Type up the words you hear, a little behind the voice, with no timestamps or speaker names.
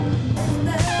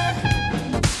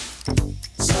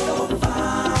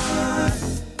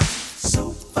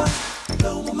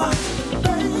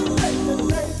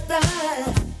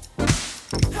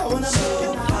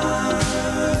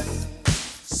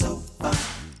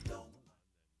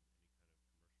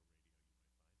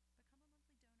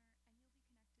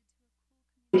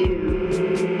Astral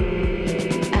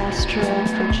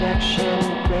Projection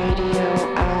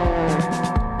Radio Hour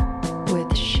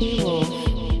with She-Wolf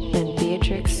and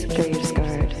Beatrix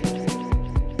Gravesguard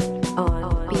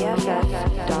on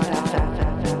BFF.FM.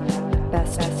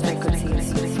 Best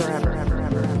frequencies forever.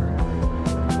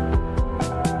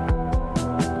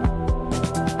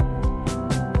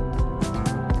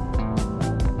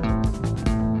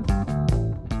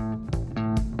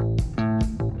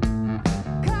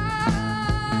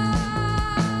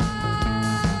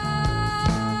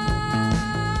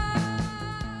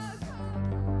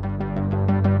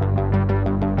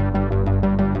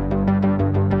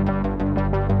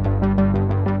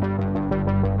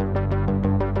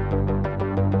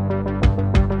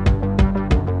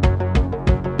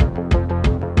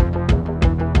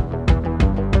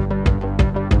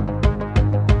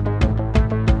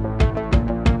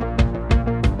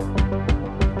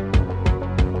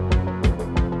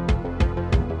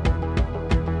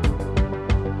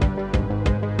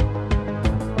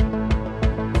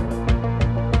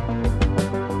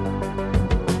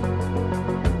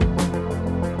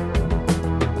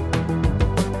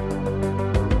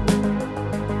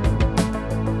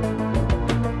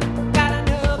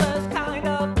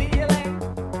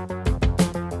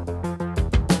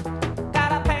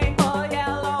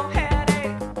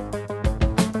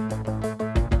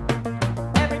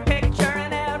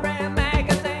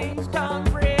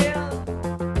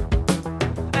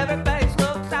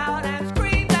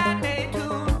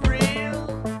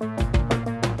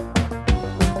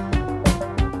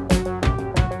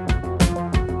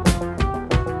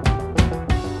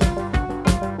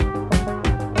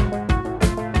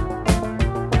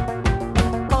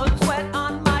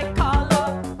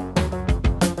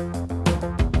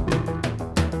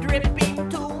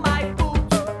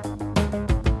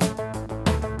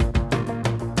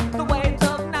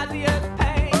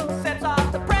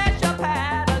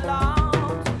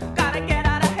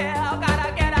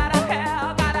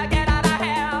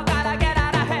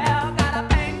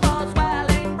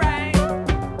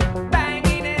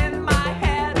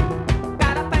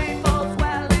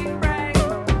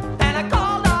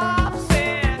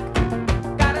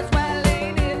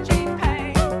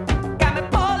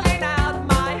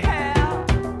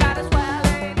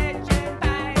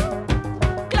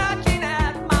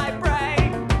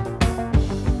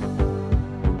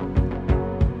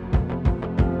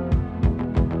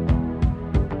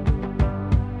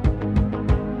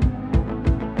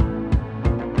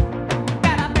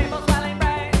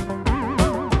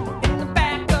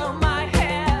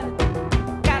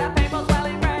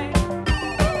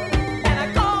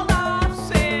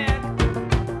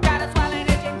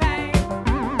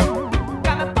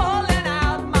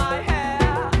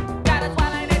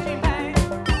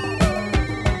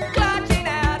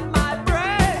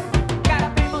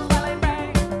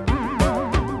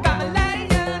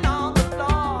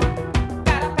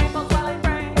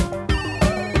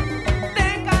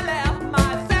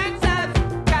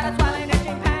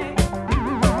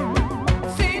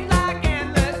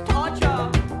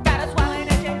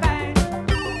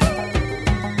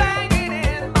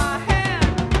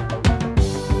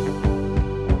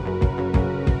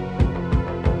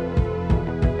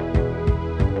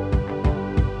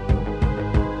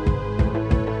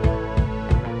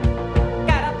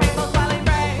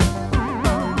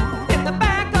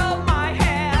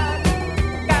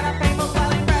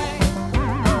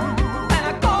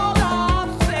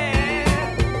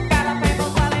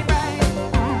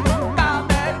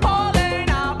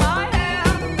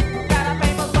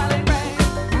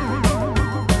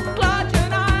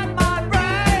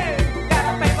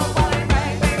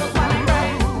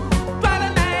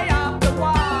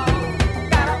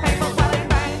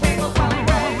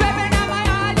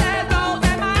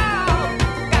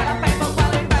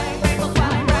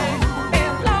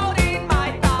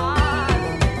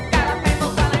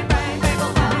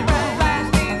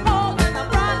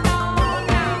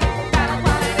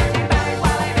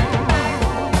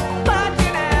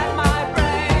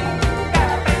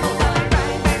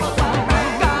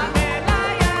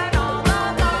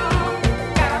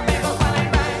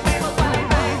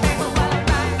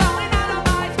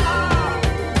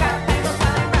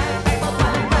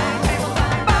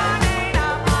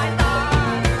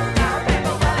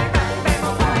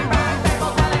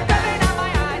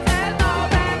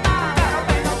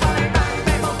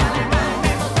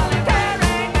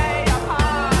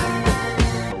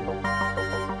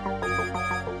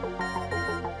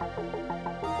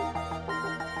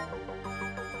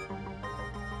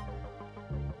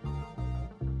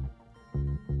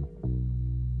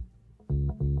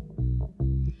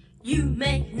 You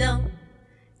may know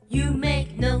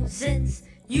no sense.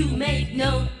 You make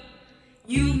no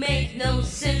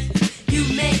sense. You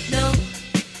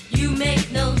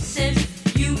make no sense.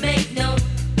 You make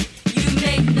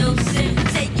no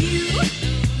sense. Say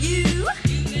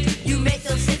you make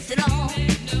no sense at all.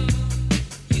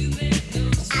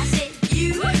 I said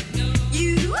you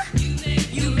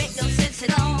make no sense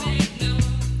at all.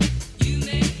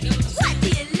 Why do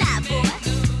you lie, boy?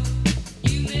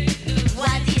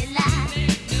 Why do you lie?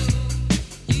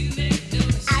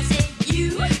 I said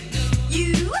you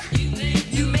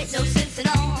make no sense at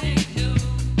all.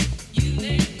 You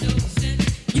make no sense.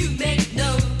 You make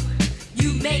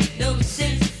no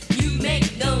sense. You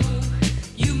make no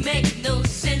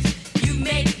sense. You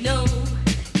make no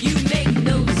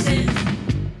sense.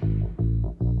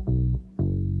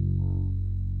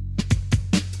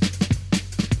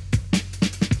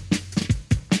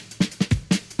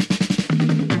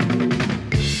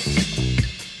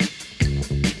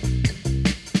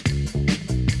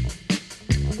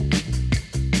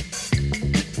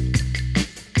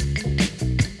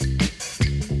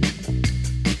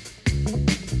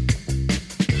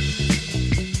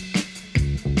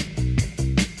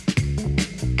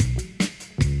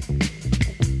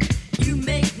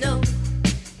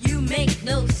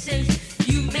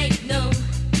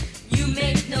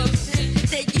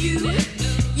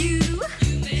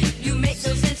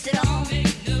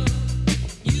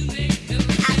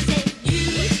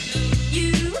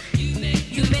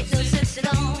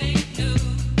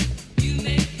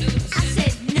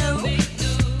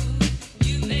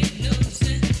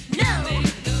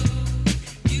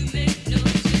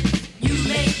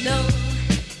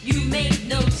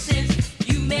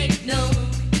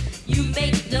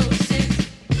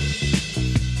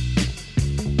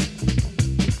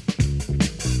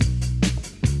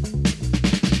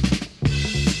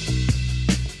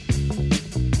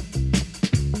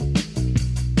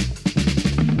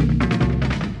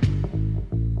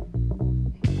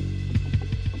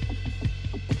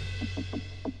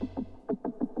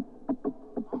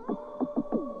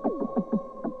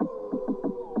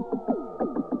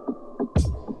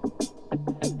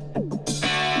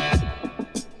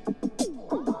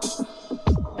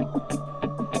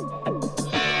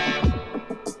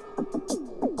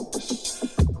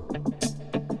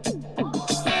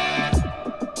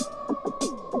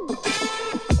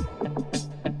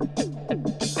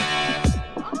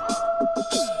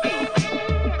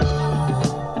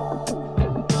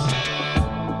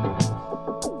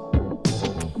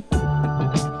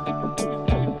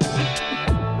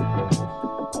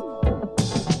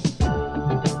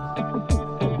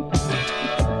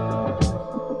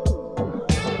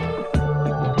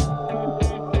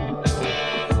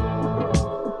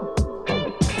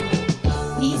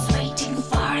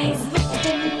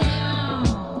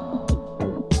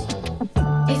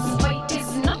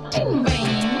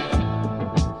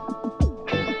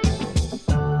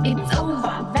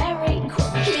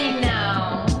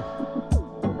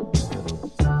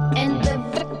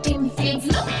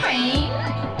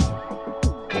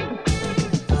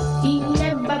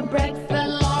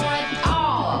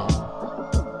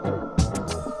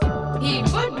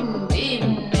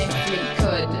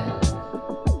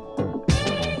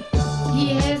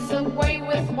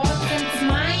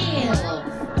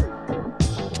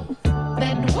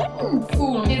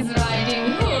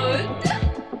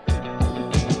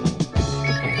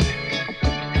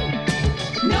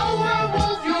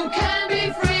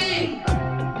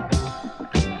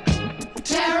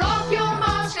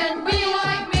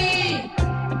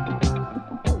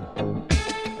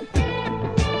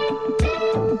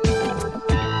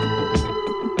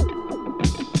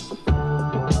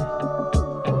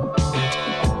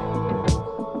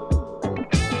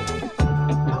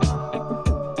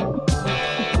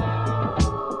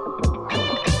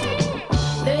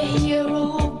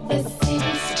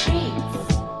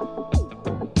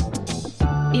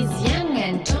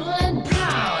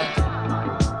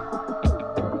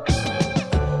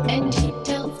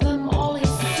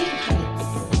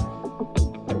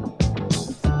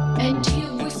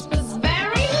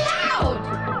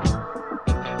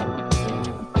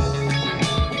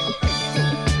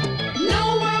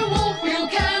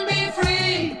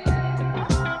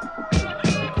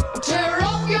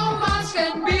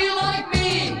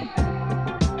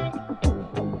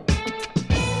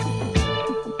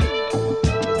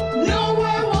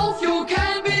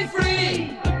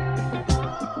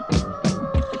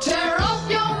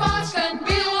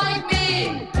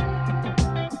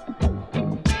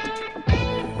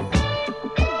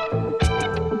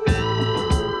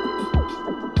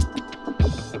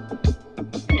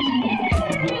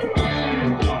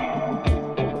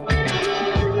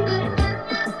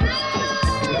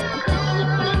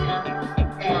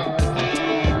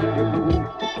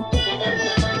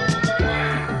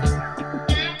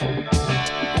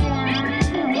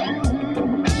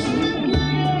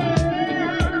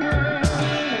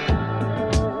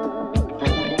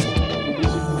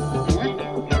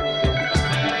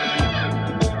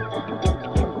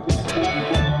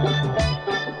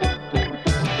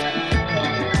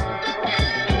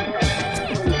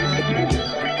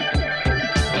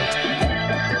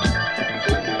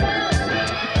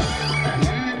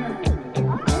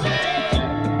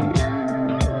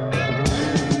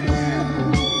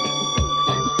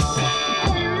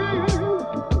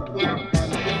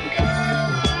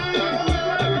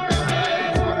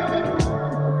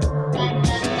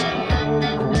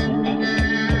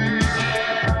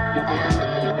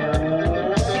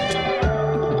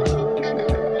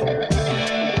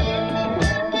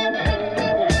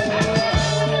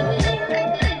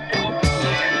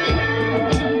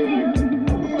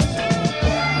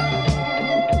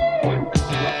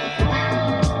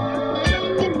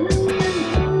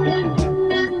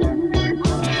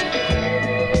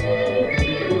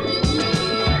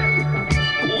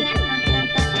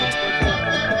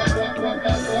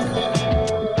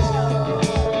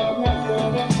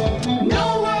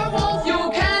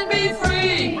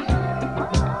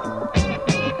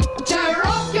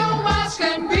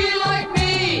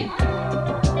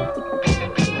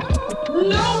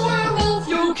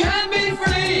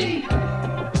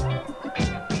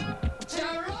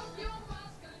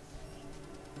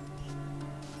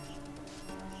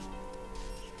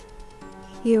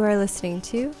 You are listening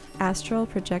to Astral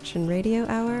Projection Radio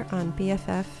Hour on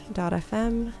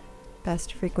BFF.FM,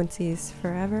 best frequencies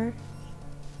forever.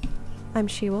 I'm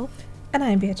She-Wolf. And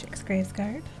I'm Beatrix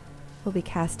Graysguard. We'll be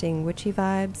casting witchy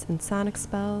vibes and sonic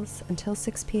spells until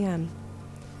 6 p.m.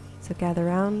 So gather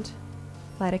round,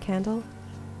 light a candle,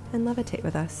 and levitate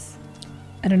with us.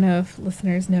 I don't know if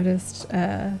listeners noticed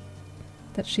that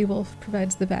She-Wolf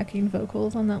provides the backing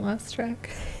vocals on that last track.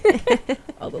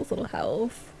 All those little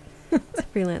howls. It's a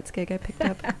freelance gig I picked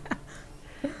up.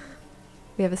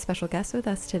 We have a special guest with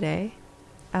us today,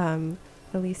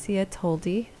 Alicia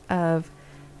Toldy of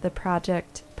the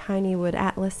project Piney Wood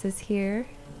Atlas is here.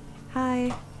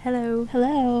 Hi. Hello.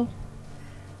 Hello.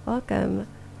 Welcome.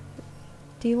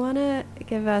 Do you want to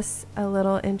give us a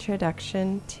little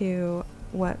introduction to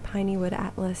what Piney Wood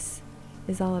Atlas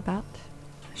is all about?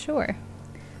 Sure.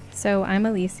 So I'm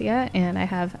Alicia, and I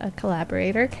have a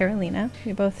collaborator, Carolina.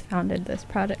 We both founded this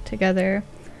project together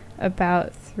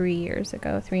about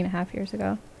 3.5 years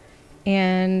ago.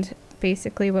 And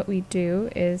basically what we do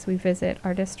is we visit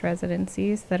artist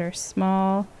residencies that are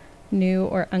small, new,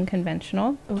 or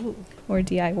unconventional, or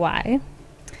DIY.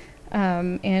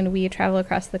 And we travel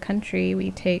across the country.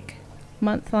 We take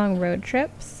month-long road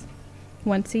trips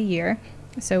once a year.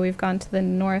 So we've gone to the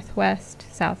Northwest,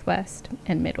 Southwest,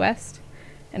 and Midwest.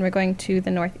 And we're going to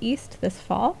the Northeast this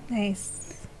fall.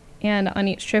 Nice. And on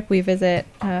each trip we visit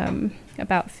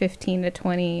about 15 to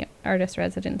 20 artist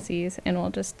residencies, and we'll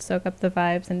just soak up the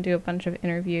vibes and do a bunch of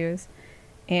interviews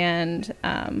and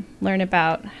learn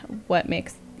about what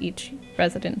makes each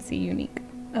residency unique.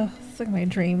 Oh, it's like my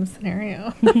dream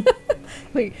scenario.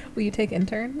 Wait, will you take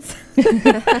interns?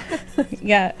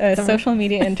 Yeah, a social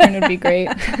media intern would be great.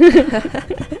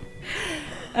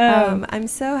 I'm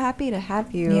so happy to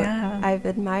have you. Yeah. I've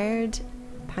admired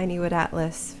Piney Wood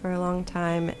Atlas for a long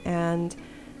time, and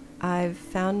I've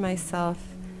found myself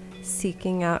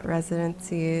seeking out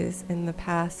residencies in the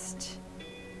past,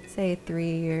 say, 3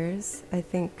 years. I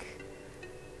think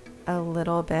a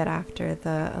little bit after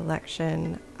the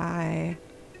election, I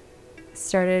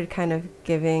started kind of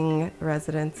giving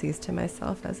residencies to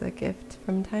myself as a gift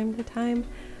from time to time.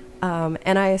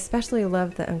 And I especially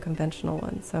love the unconventional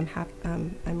ones. So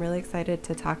I'm really excited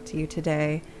to talk to you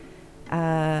today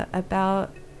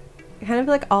about kind of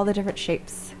like all the different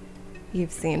shapes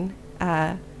you've seen,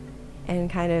 and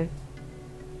kind of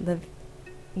the,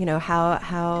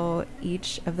 how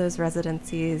each of those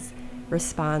residencies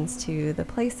responds to the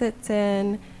place it's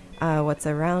in, what's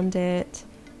around it,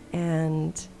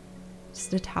 and just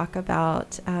to talk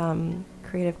about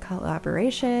creative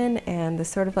collaboration and the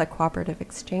sort of like cooperative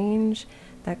exchange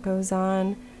that goes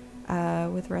on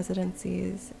with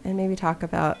residencies, and maybe talk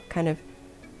about kind of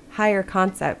higher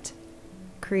concept,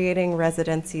 creating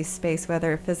residency space,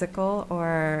 whether physical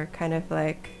or kind of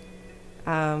like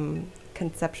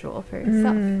conceptual for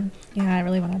yourself. Yeah, I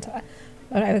really want to.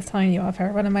 What I was telling you off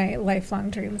air, one of my lifelong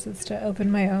dreams is to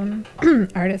open my own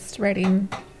artist writing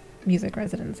music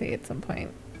residency at some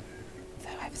point. So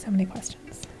I have so many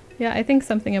questions. Yeah, I think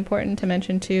something important to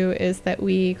mention too is that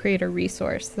we create a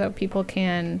resource so people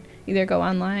can either go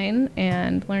online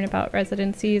and learn about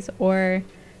residencies, or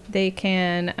they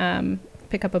can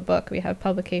pick up a book. We have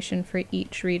publication for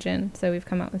each region. So we've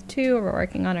come out with 2. We're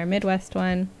working on our Midwest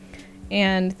one.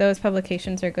 And those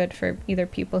publications are good for either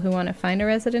people who want to find a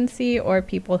residency or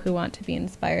people who want to be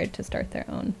inspired to start their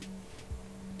own.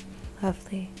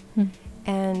 Lovely.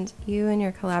 And you and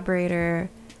your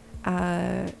collaborator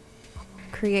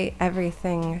create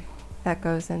everything that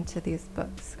goes into these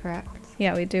books, correct?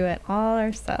 Yeah, we do it all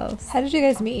ourselves. How did you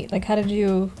guys meet? Like, how did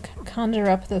you conjure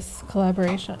up this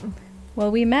collaboration?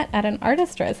 Well, we met at an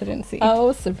artist residency.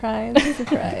 Oh, surprise,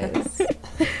 surprise.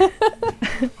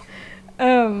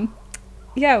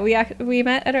 Yeah, we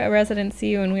met at a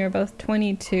residency when we were both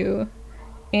 22,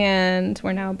 and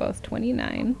we're now both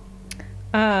 29.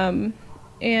 And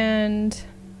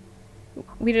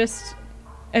we just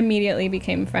immediately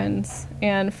became friends.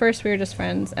 And first we were just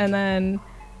friends, and then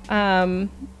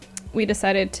we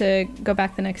decided to go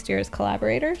back the next year as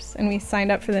collaborators, and we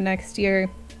signed up for the next year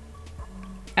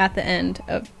at the end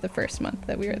of the first month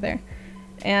that we were there.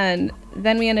 And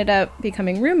then we ended up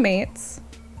becoming roommates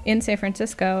in San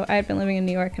Francisco. I had been living in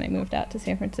New York, and I moved out to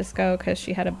San Francisco because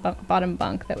she had a bottom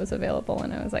bunk that was available,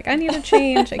 and I was like, I need a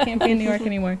change. I can't be in New York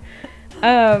anymore.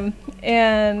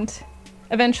 And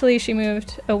eventually she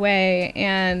moved away,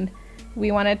 and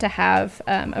we wanted to have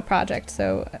a project,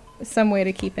 so some way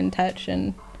to keep in touch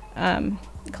and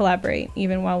collaborate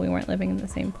even while we weren't living in the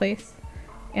same place.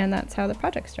 And that's how the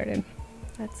project started.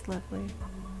 That's lovely.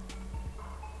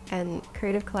 And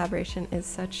creative collaboration is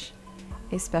such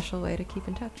a special way to keep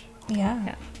in touch.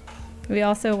 Yeah. We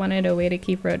also wanted a way to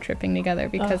keep road tripping together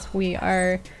because Oh, we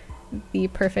are the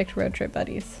perfect road trip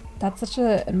buddies. That's such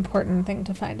an important thing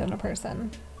to find in a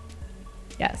person.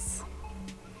 Yes.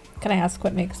 Can I ask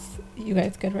what makes you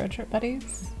guys good road trip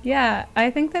buddies? Yeah, I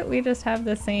think that we just have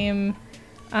the same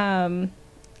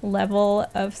level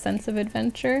of sense of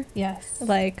adventure. Yes.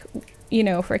 Like, you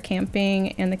know, for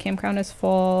camping and the campground is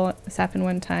full. This happened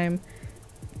one time.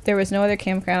 There was no other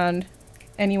campground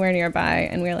anywhere nearby,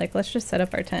 and we were like, let's just set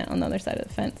up our tent on the other side of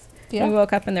the fence. Yeah. And we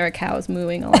woke up and there were cows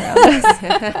mooing all around us.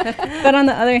 But on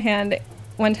the other hand,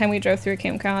 one time we drove through a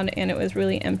campground and it was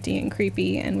really empty and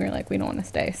creepy, and we were like, we don't want to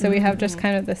stay. So we have just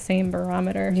kind of the same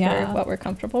barometer Yeah. for what we're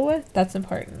comfortable with. That's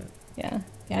important. Yeah.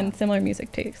 Yeah. And similar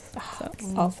music tastes. So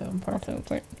It's also important. also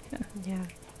important. Yeah.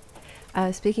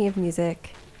 Yeah. Speaking of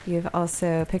music, you've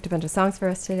also picked a bunch of songs for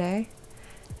us today.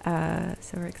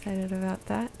 So we're excited about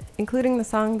that, including the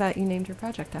song that you named your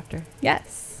project after.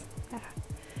 Yes.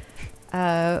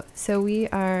 So we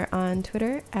are on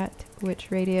Twitter at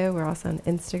Witch Radio. We're also on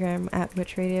Instagram at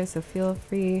Witch Radio. So feel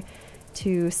free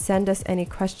to send us any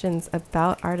questions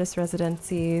about artist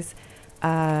residencies,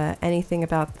 anything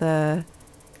about the,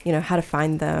 you know, how to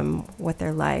find them, what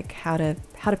they're like, how to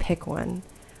pick one,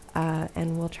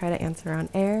 and we'll try to answer on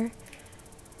air.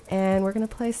 And we're going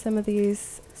to play some of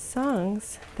these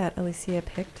songs that Alicia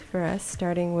picked for us,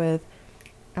 starting with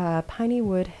Piney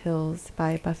Wood Hills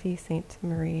by Buffy St.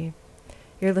 Marie.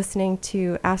 You're listening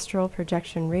to Astral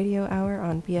Projection Radio Hour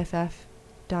on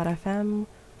BFF.fm.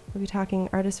 We'll be talking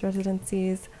artist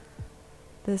residencies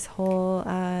this whole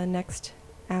next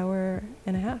hour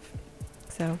and a half.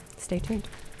 So stay tuned.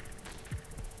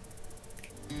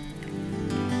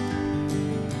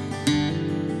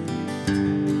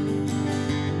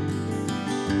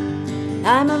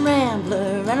 I'm a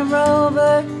rambler and a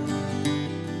rover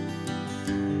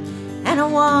and a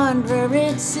wanderer,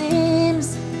 it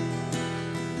seems.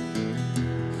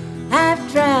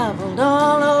 I've traveled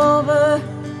all over,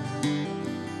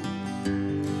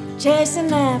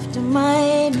 chasing after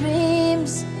my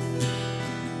dreams.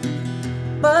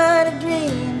 But a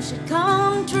dream should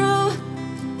come true,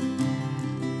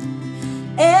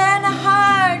 and a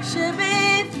heart should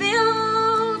be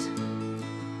filled,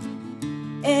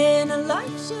 and a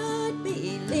life should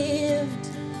be lived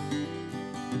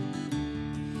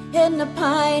in the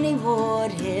Piney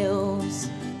Wood Hills.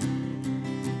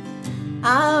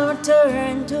 I'll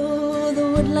return to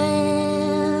the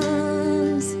woodlands,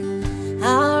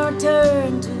 I'll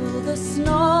return to the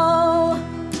snow,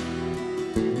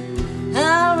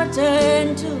 I'll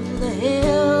return to the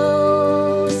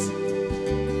hills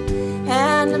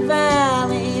and the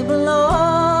valley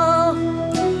below.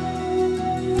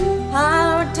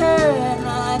 I'll return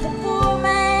like a poor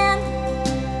man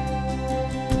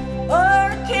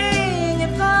or a king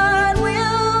if God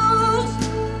wills.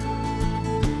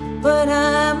 But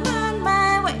I'm on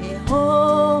my way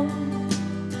home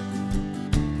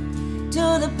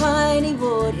to the Piney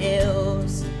Wood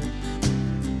Hills.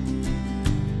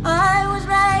 I was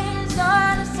raised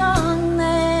on a song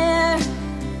there.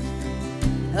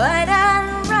 I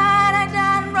done right, I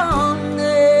done wrong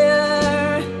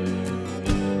there.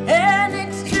 And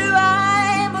it's true,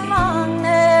 I belong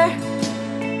there.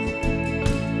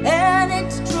 And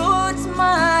it's true, it's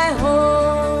my home.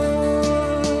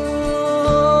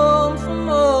 From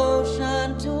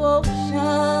ocean to ocean,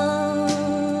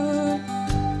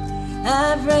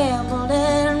 I've rambled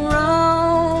and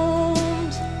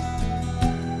roamed,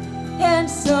 and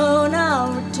soon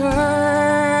I'll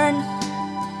return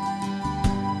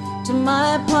to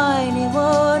my Piney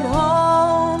Wood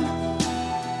home.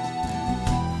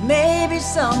 Maybe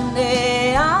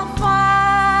someday I'll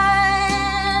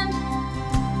find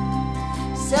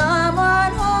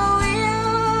someone who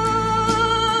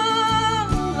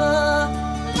will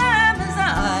love as I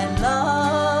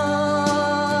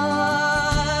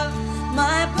love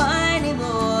my Piney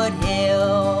Wood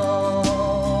Hills.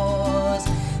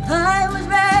 I was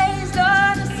raised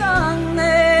on a song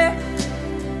there,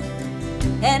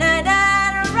 and I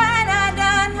done right, I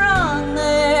done wrong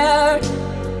there.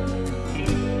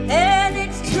 And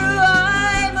it's true,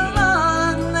 I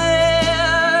belong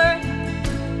there.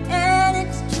 And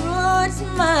it's true,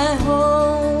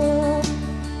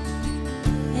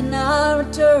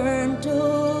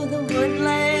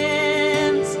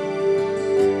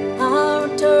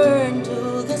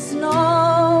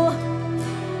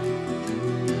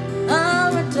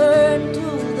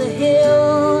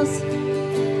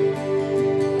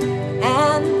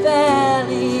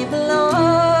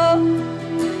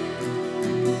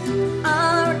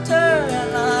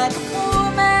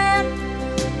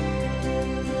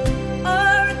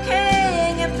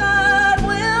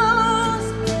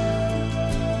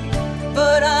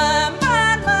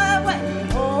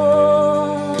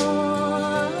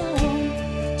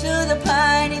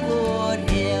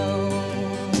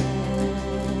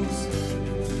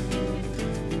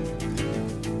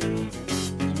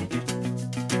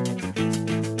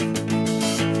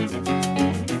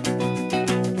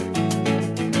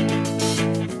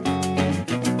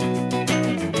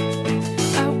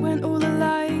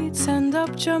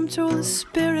 jumped all the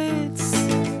spirits.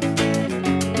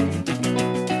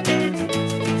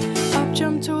 Up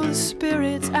jumped all the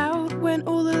spirits, out went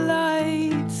all the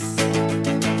lights.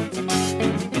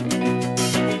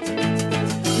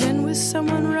 Then was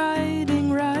someone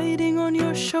riding on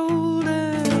your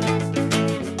shoulder,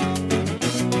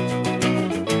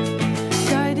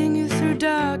 guiding you through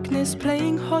darkness,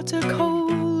 playing hot or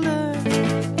colder.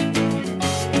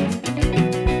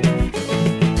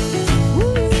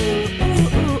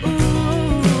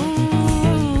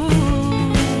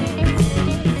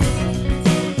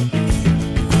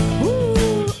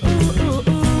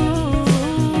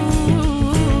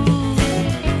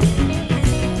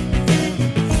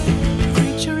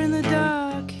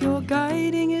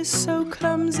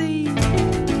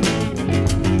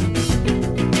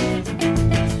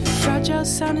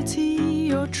 Sanity,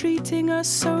 you're treating us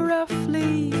so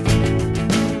roughly.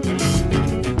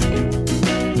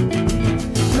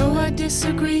 No, I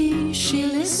disagree. She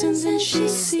listens and she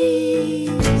sees.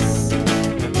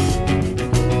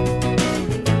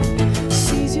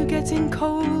 Sees you getting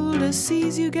colder,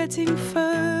 sees you getting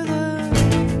further.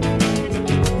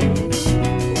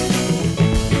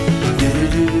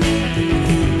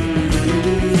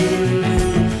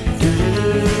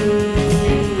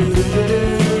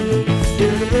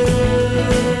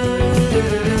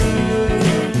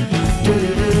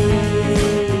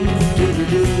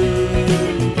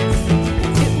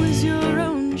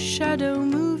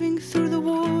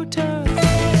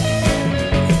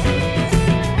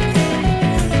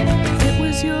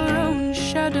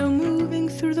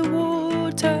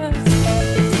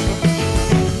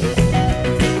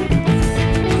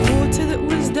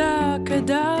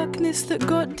 That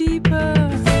got deeper.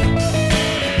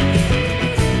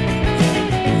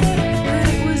 But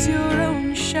it was your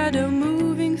own shadow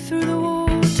moving through the water.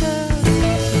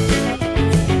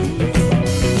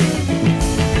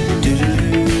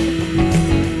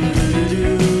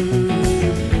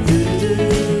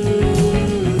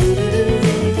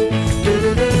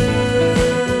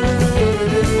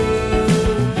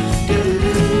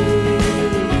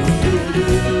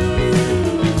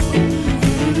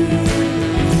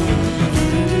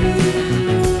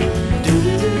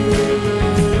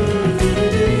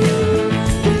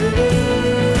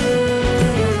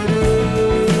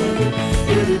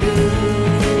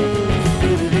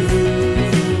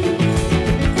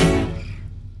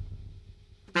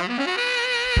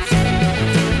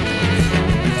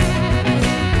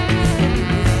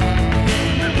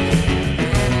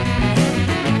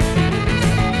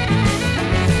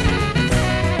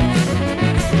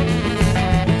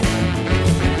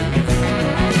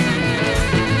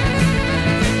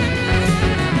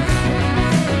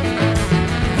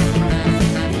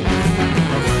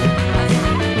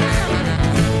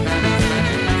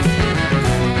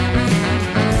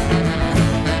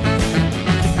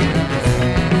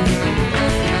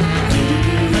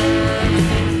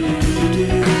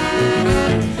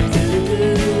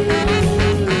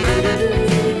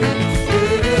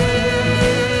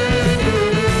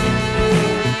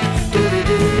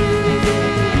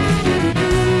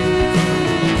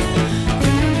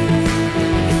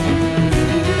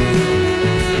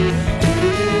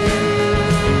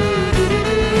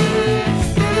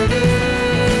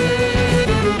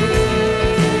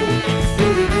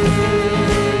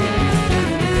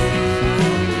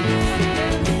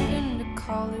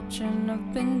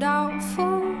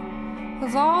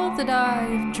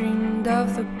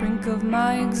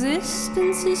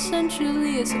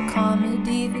 Essentially, it's a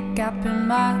comedy, the gap in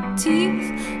my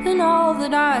teeth, and all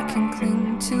that I can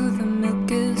cling to. The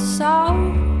milk is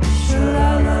sour.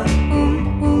 Shalala,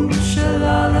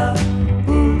 shalala,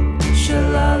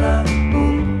 shalala,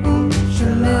 the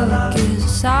milk is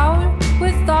sour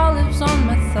with olives on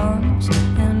my thumbs,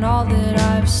 and all that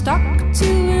I've stuck to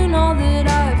and all that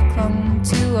I've clung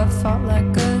to. I fought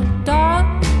like a dog.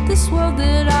 This world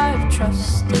that I've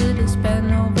trusted has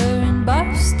been over and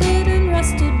busted and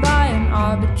rested by an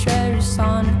arbitrary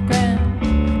sonogram.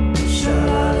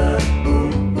 Shalala,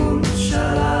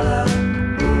 shalala,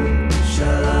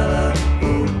 shalala,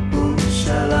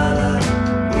 shalala,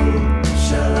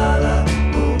 shalala,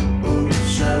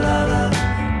 shalala,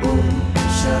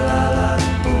 shalala.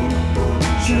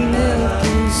 The milk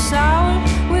is sour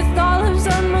with olives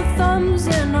on my thumbs,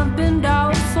 and I've been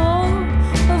doubtful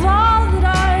of all that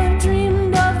I've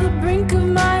dreamed of. The brink of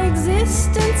my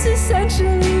existence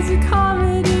essentially is a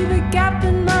comedy, the gap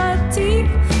in my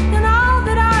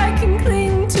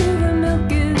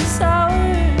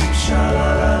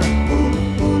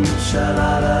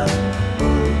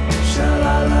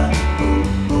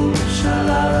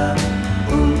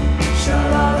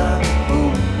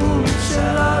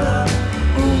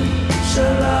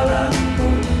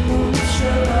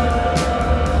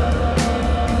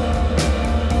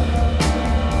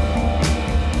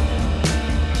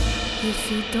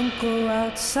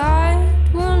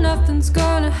nothing's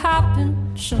gonna happen.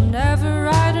 She'll never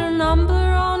write her number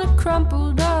on a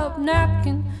crumpled up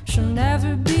napkin. She'll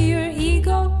never be your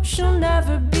ego, she'll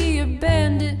never be your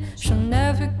bandit. She'll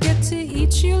never get to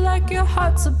eat you like your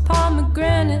heart's a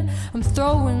pomegranate. I'm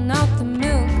throwing out the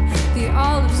milk, the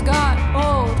olives got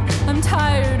old. I'm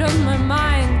tired of my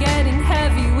mind getting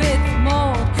heavy with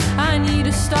mold. I need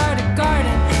to start a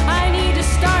garden, I need to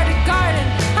start a garden,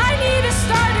 I need to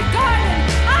start a garden,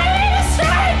 I need to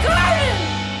start a garden.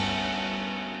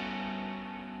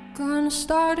 Gonna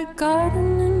start a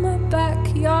garden in my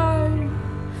backyard.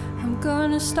 I'm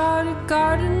gonna start a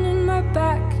garden in my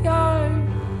backyard.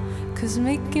 'Cause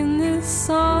making this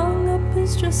song up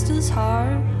is just as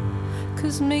hard.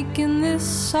 'Cause making this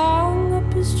song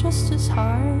up is just as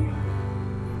hard.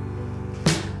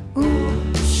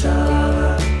 Ooh,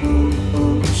 shalala,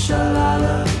 ooh,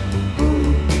 shalala,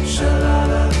 ooh,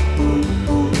 shalala, ooh,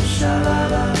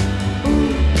 shalala,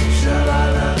 ooh,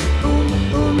 shalala,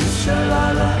 ooh,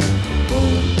 shalala,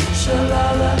 ooh,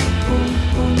 shalala, ooh,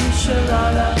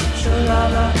 shalala,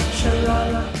 shalala,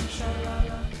 shalala.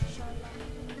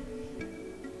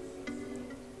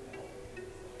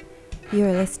 You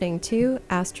are listening to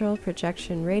Astral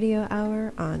Projection Radio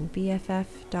Hour on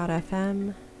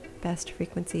BFF.FM, Best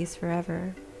Frequencies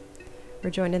Forever. We're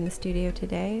joined in the studio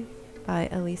today by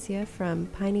Alicia from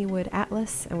Piney Wood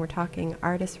Atlas, and we're talking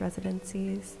artist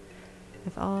residencies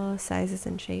of all sizes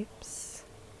and shapes.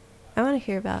 I want to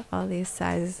hear about all these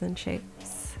sizes and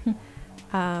shapes.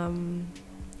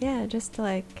 Yeah, just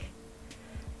like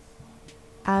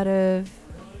out of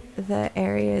the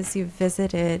areas you've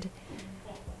visited,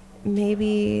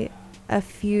 maybe a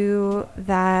few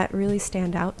that really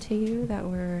stand out to you that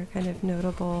were kind of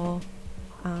notable,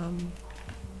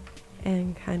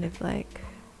 and kind of like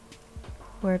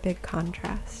were a big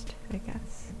contrast, I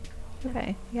guess.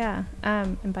 Okay, yeah.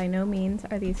 And by no means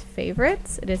are these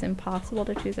favorites. It is impossible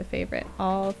to choose a favorite.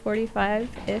 All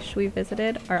 45-ish we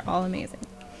visited are all amazing.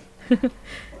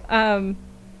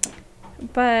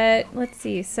 But let's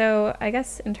see. So I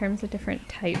guess in terms of different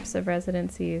types of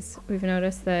residencies, we've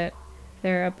noticed that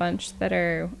there are a bunch that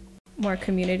are more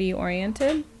community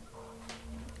oriented,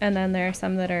 and then there are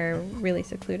some that are really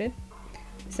secluded.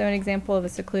 So an example of a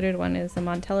secluded one is the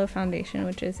Montello Foundation,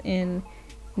 which is in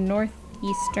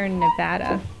northeastern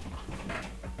Nevada.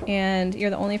 And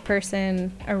you're the only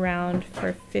person around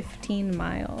for 15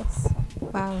 miles.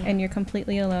 Wow. And you're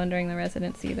completely alone during the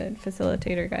residency. The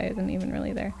facilitator guy isn't even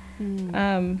really there.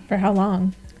 For how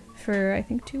long? For, I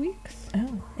think, 2 weeks.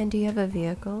 Oh. And do you have a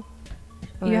vehicle?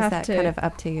 Or You is have that to- kind of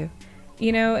up to you?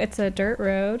 You know, it's a dirt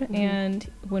road, and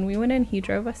when we went in, he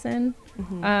drove us in.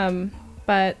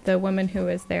 But the woman who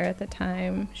was there at the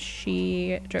time,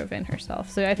 she drove in herself.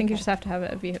 So I think you just have to have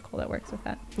a vehicle that works with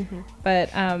that.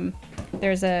 But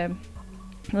there's a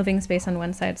living space on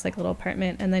one side. It's like a little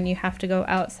apartment, and then you have to go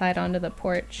outside onto the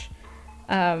porch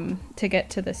to get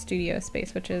to the studio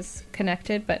space, which is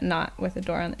connected but not with a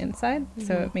door on the inside.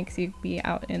 So it makes you be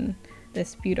out in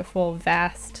this beautiful,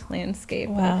 vast landscape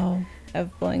Wow.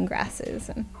 of blowing grasses,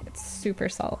 and it's super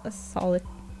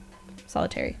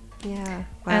solitary. Yeah.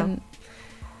 Wow.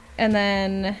 And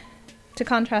then to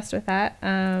contrast with that,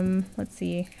 let's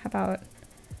see, how about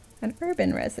an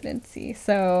urban residency?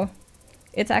 So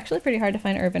it's actually pretty hard to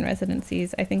find urban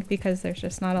residencies, I think, because there's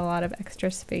just not a lot of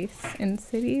extra space in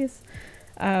cities.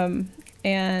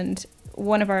 And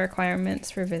one of our requirements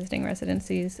for visiting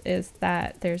residencies is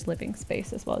that there's living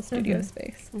space as well as studio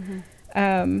space.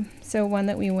 So one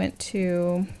that we went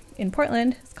to in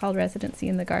Portland is called Residency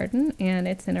in the Garden, and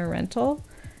it's in a rental.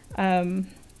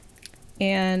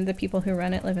 And the people who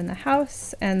run it live in the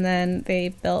house, and then they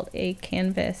built a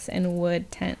canvas and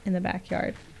wood tent in the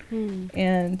backyard.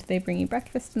 And they bring you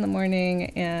breakfast in the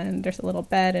morning, and there's a little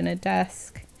bed and a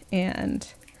desk,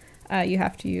 and you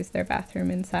have to use their bathroom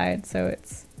inside. So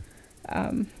it's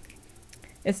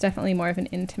definitely more of an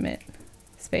intimate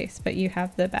space, but you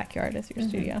have the backyard as your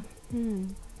studio.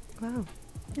 Wow.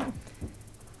 Yeah.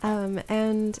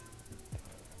 And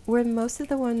were most of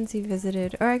the ones you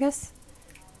visited, or I guess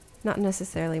not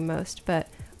necessarily most, but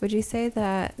would you say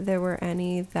that there were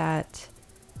any that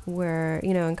were,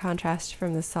 you know, in contrast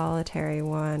from the solitary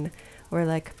one, were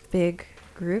like big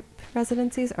group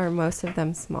residencies, or most of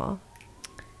them small?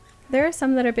 There are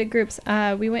some that are big groups.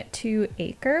 We went to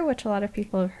Acre, which a lot of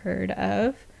people have heard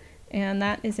of, and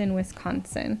that is in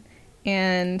Wisconsin.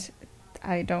 And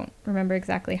I don't remember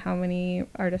exactly how many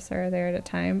artists are there at a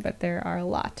time, but there are a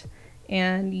lot.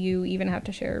 And you even have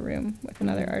to share a room with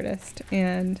another artist.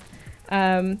 And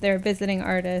there are visiting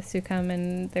artists who come,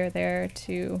 and they're there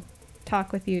to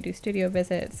talk with you, do studio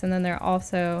visits, and then there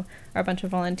also are a bunch of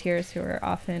volunteers who are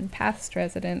often past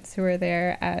residents who are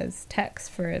there as techs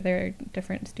for their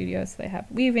different studios. So they have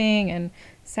weaving and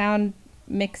sound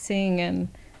mixing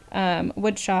and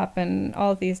wood shop and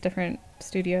all of these different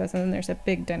studios, and then there's a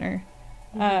big dinner.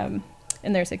 And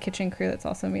there's a kitchen crew that's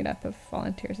also made up of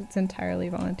volunteers. It's entirely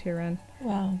volunteer run.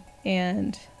 Wow.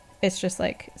 And it's just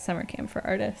like summer camp for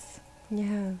artists.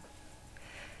 Yeah.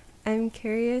 I'm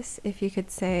curious if you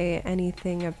could say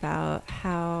anything about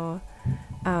how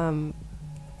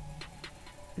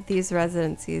these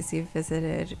residencies you've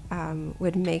visited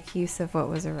would make use of what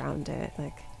was around it.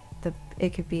 Like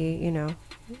it could be, you know,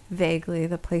 vaguely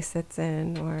the place it's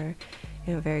in, or,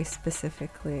 you know, very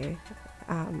specifically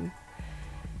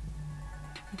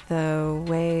the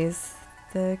ways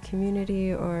the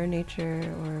community or nature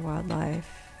or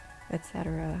wildlife,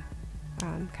 etc.,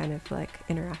 kind of like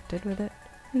interacted with it.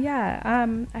 Yeah,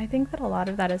 I think that a lot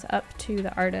of that is up to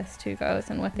the artist who goes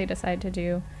and what they decide to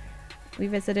do. We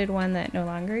visited one that no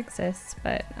longer exists,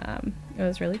 but it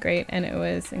was really great, and it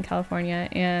was in California,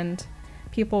 and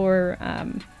people were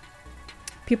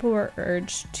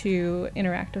urged to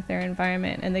interact with their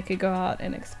environment, and they could go out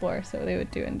and explore, so they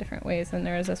would do it in different ways. And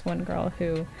there was this one girl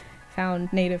who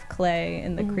found native clay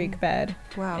in the creek bed.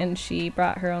 Wow. And she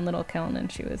brought her own little kiln, and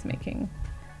she was making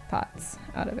pots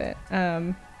out of it.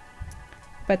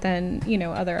 But then, you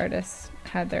know, other artists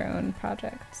had their own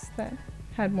projects that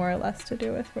had more or less to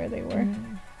do with where they were.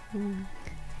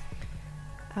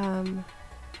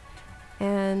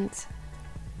 And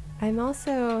I'm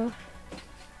also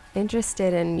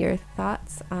interested in your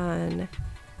thoughts on,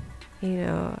 you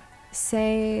know,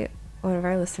 say one of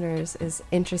our listeners is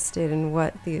interested in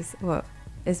what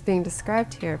is being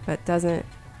described here, but doesn't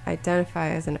identify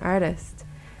as an artist.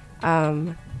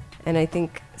 And I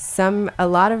think a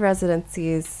lot of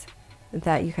residencies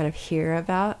that you kind of hear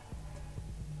about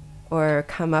or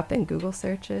come up in Google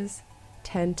searches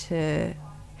tend to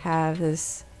have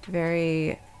this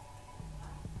very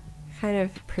kind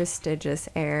of prestigious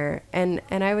air. And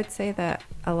I would say that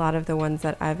a lot of the ones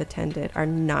that I've attended are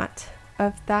not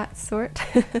of that sort.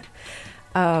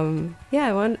 I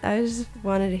just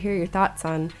wanted to hear your thoughts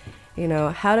on, you know,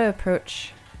 how to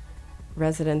approach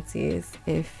residencies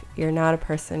if you're not a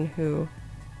person who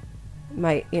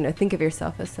might, you know, think of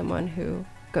yourself as someone who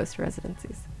goes to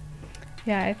residencies.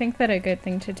 Yeah, I think that a good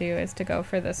thing to do is to go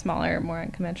for the smaller, more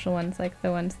unconventional ones, like the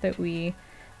ones that we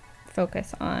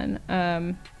focus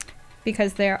on,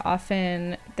 because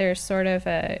there's sort of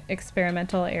a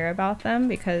experimental air about them,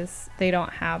 because they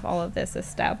don't have all of this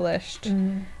established,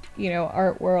 you know,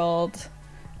 art world,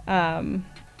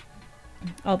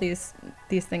 all these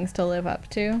things to live up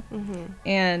to.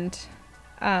 And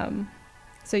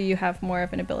so you have more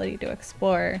of an ability to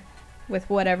explore with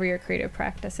whatever your creative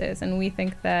practice is. And we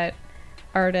think that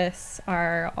artists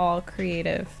are all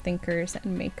creative thinkers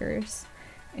and makers,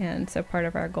 and so part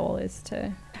of our goal is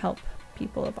to help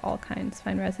people of all kinds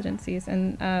find residencies.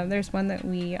 And there's one that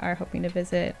we are hoping to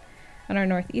visit on our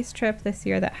Northeast trip this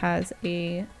year that has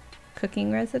a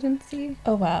cooking residency.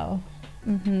 Oh, wow.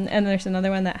 And there's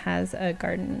another one that has a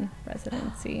garden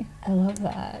residency. I love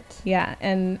that. Yeah,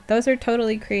 and those are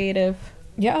totally creative.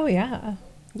 Yeah, oh yeah.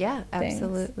 Yeah, things.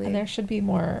 absolutely. And there should be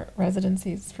more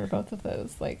residencies for both of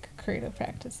those, like, creative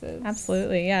practices.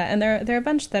 Absolutely, yeah. And there are a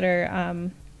bunch that are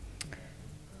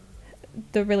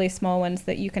the really small ones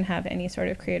that you can have any sort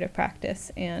of creative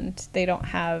practice, and they don't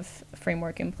have a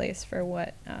framework in place for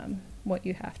what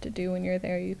you have to do when you're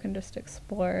there. You can just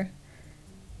explore.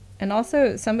 And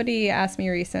also, somebody asked me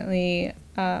recently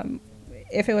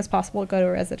if it was possible to go to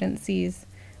residencies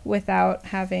without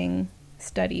having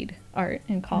studied art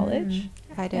in college.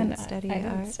 I didn't study I art.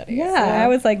 didn't study Yeah, it, so I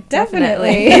was like,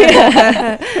 definitely.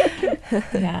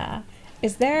 yeah.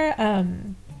 Is there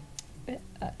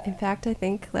In fact, I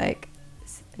think, like,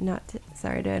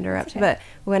 sorry to interrupt, but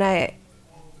when I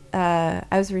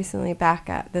was recently back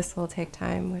at This Will Take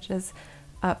Time, which is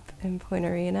up in Point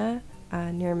Arena,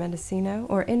 near Mendocino,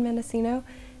 or in Mendocino,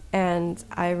 and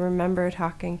I remember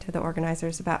talking to the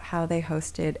organizers about how they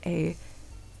hosted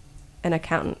an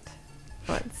accountant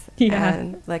once. Yeah.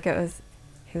 And like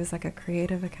he was like a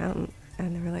creative accountant,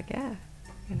 and they were like, yeah,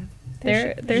 you know.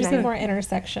 there's a- more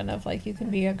intersection of, like, you can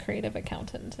be a creative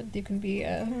accountant and you can be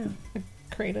a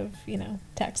creative, you know,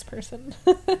 tax person.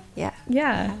 Yeah.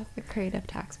 Yeah. A creative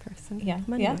tax person. Yeah.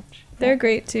 Money Yeah. witch. They're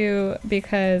great too,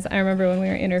 because I remember when we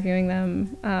were interviewing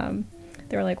them,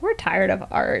 they were like, we're tired of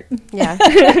art. Yeah.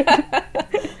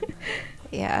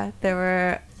 Yeah, there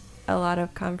were a lot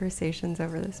of conversations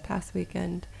over this past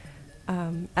weekend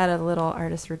at a little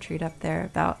artist retreat up there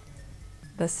about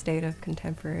the state of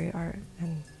contemporary art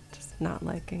and just not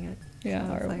liking it. Yeah,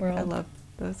 So our it's world. I love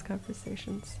those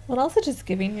conversations. Well, also just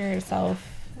giving yourself,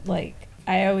 like,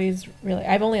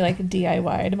 I've only like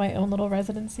DIY'd my own little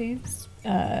residencies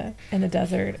in the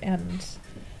desert and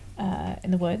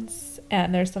in the woods.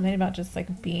 And there's something about just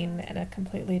like being in a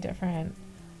completely different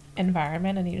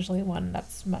environment, and usually one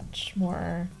that's much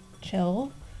more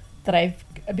chill, that I've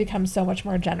become so much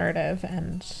more generative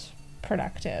and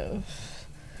productive.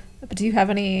 But do you have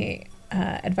any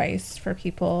advice for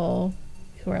people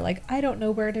who are like, I don't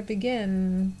know where to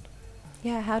begin?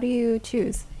 Yeah, how do you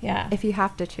choose? Yeah. If you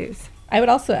have to choose. I would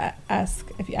also ask,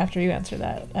 if you, after you answer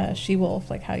that, She-Wolf,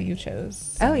 like how you chose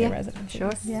some Oh, of your yeah, residencies.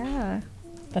 sure. Yeah.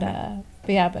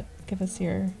 But give us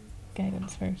your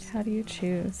guidance first. How do you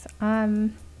choose?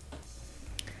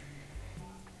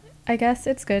 I guess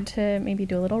it's good to maybe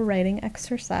do a little writing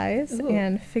exercise Ooh.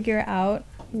 and figure out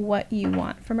what you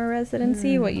want from a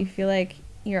residency, what you feel like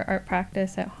your art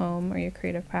practice at home or your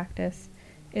creative practice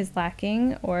is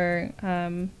lacking, or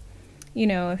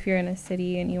if you're in a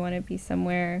city and you want to be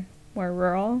somewhere more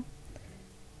rural,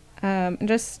 and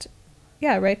just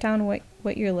write down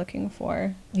what you're looking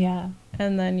for,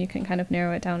 and then you can kind of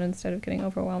narrow it down instead of getting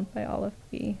overwhelmed by all of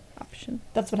the options.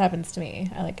 That's what happens to me.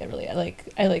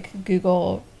 I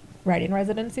Google writing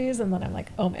residencies, and then I'm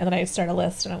like, oh, and then I start a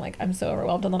list, and I'm like, I'm so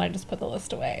overwhelmed, and then I just put the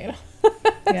list away.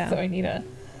 Yeah. So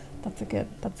that's a good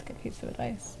piece of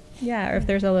advice. Yeah, or if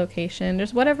there's a location,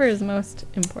 just whatever is most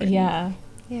important. Yeah.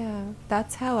 Yeah,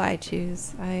 that's how I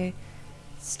choose. I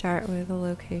start with a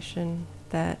location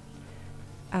that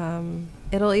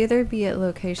it'll either be a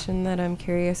location that I'm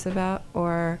curious about,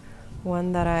 or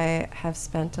one that I have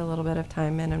spent a little bit of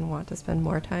time in and want to spend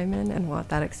more time in and want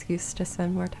that excuse to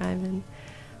spend more time in.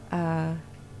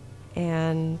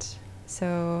 And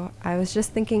so I was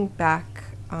just thinking back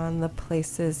on the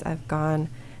places I've gone.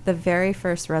 The very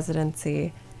first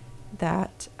residency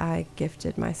that I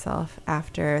gifted myself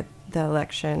after the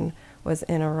election was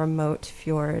in a remote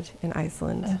fjord in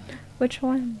Iceland. Which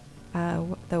one?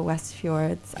 The West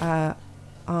Fjords. So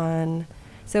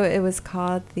it was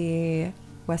called the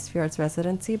West Fjords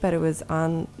Residency, but it was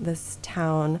on this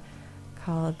town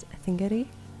called Thingari,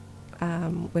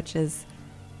 which is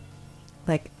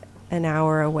like an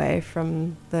hour away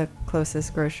from the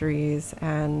closest groceries,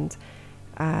 and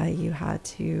you had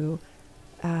to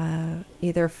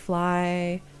either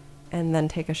fly and then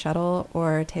take a shuttle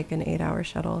or take an 8-hour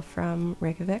shuttle from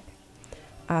Reykjavik.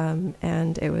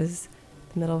 And it was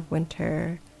the middle of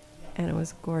winter, and it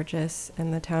was gorgeous,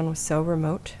 and the town was so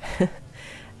remote.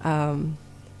 And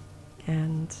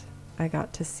I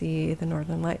got to see the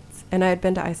Northern Lights. And I had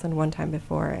been to Iceland one time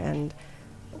before and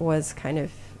was kind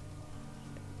of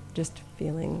just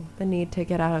feeling the need to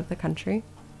get out of the country.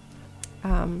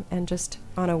 And just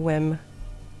on a whim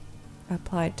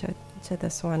applied to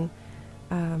this one,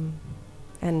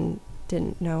 and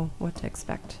didn't know what to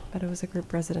expect. But it was a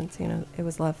group residency, and it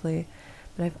was lovely.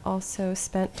 But I've also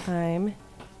spent time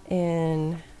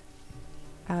in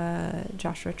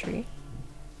Joshua Tree,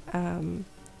 and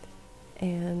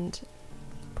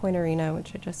Point Arena,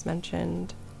 which I just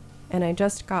mentioned. And I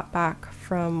just got back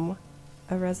from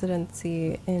a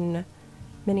residency in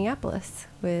Minneapolis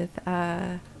with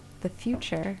The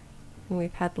Future, and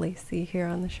we've had Lacey here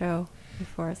on the show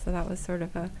before, so that was sort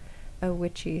of a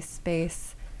witchy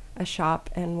space, a shop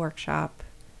and workshop.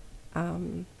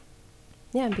 And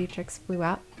Beatrix flew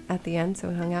out at the end, so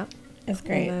we hung out. It's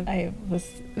great. I was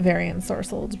very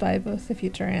ensorcelled by both The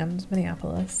Future and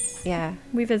Minneapolis. Yeah.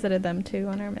 We visited them too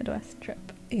on our Midwest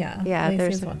trip. Yeah. Yeah, Lacey's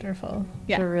there's wonderful.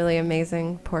 There's a really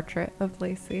amazing portrait of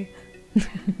Lacey.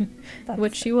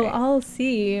 Which you will all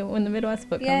see when the Midwest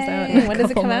book comes out. Yay. When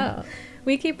does it come out?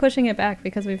 We keep pushing it back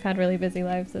because we've had really busy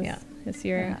lives this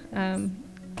year. Yeah.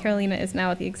 Carolina is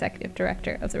now the executive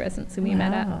director of the residency we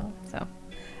met at. So,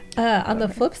 on the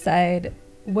flip side,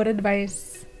 what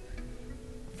advice,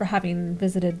 for having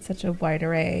visited such a wide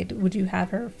array, would you have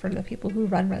her for the people who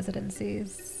run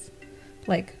residencies,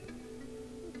 like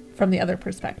from the other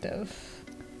perspective?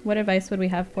 what advice would we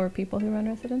have for people who run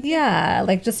residencies? Yeah,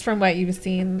 like just from what you've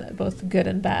seen, both good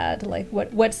and bad. Like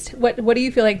what do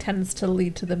you feel like tends to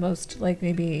lead to the most, like,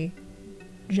 maybe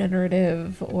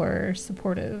generative or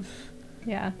supportive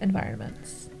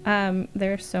environments?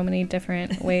 There are so many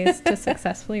different ways to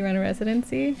successfully run a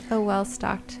residency. A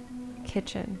well-stocked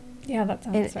kitchen. Yeah, that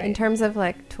sounds right. In terms of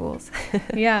like tools.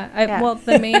 Well,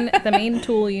 the main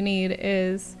tool you need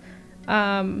is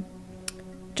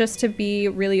just to be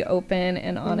really open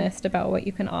and honest about what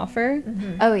you can offer.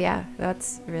 Mm-hmm. Oh yeah,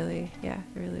 that's really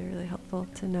helpful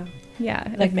to know.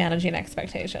 Yeah, like managing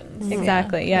expectations.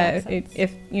 Exactly. Yeah,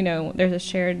 if you know there's a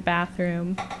shared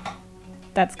bathroom,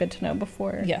 that's good to know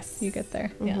before you get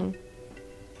there. Yeah.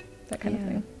 that kind of Yeah.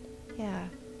 thing. Yeah.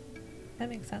 That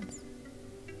makes sense.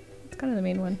 It's kind of the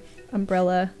main one.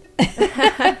 Umbrella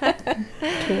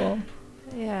tool.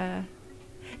 Yeah.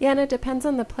 Yeah, and it depends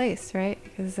on the place, right?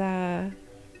 Because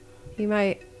you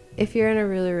might, if you're in a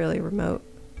really, really remote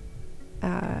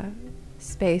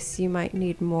space, you might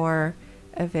need more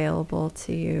available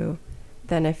to you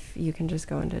than if you can just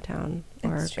go into town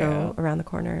or It's go true. around the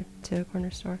corner to a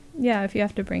corner store. Yeah, if you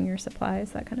have to bring your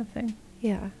supplies, that kind of thing.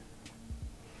 Yeah.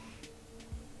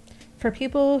 For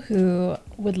people who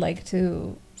would like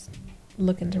to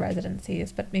look into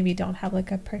residencies, but maybe don't have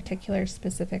like a particular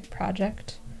specific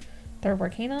project they're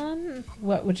working on,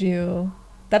 what would you...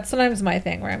 That's sometimes my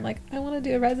thing where I'm like, I want to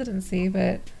do a residency,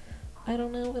 but I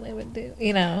don't know what I would do.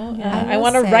 You know, Yeah. I will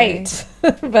want to say- write.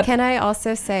 But Can I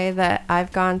also say that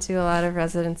I've gone to a lot of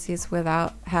residencies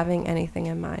without having anything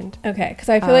in mind? okay, because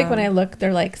I feel like when I Um, look,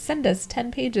 they're like, send us 10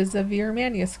 pages of your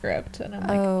manuscript. And I'm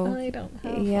like, Oh, I don't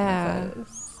have one yeah. of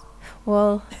those.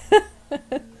 Well,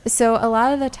 so a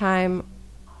lot of the time,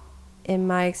 in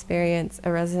my experience,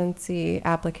 a residency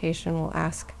application will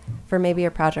ask for maybe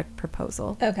a project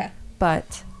proposal, Okay.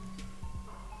 but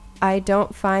I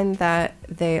don't find that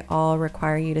they all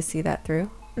require you to see that through.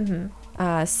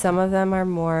 Mm-hmm. Some of them are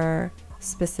more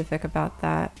specific about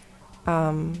that.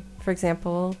 For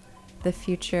example,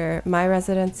 my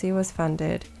residency was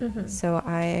funded, Mm-hmm. so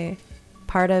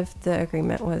part of the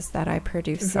agreement was that I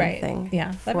produce something Right.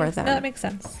 Yeah. for them. That makes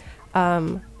sense.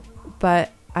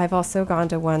 But I've also gone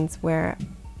to ones where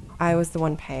I was the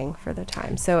one paying for the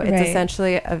time. So it's Right.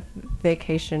 essentially a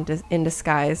vacation in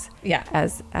disguise Yeah.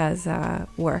 as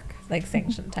work. Like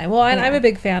sanctioned time. Well, and I'm Yeah. a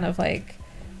big fan of like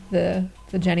the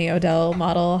Jenny Odell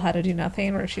model, How to Do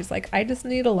Nothing, where she's like, I just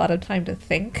need a lot of time to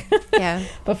think Yeah.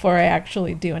 before I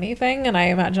actually do anything. And I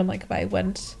imagine like if I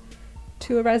went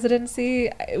to a residency,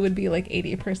 it would be like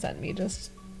 80% me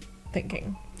just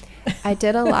thinking. I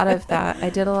did a lot of that. I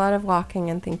did a lot of walking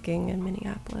and thinking in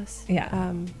Minneapolis.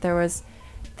 Yeah.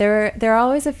 There are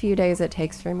always a few days it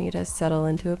takes for me to settle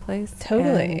into a place.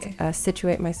 Totally. And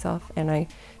situate myself, and I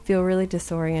feel really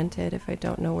disoriented if I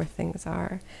don't know where things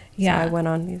are. Yeah. So I went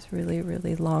on these really,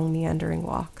 really long meandering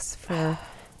walks for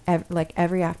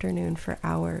every afternoon for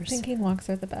hours. Thinking walks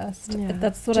are the best. Yeah.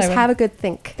 That's what Just I would have a good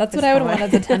think. That's is what I would how want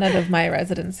as a tenet of my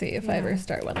residency if I Yeah. ever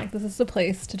start one. Like, this is a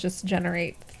place to just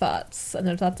generate thoughts. And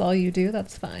if that's all you do,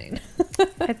 that's fine.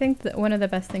 I think that one of the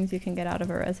best things you can get out of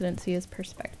a residency is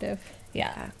perspective.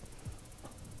 Yeah.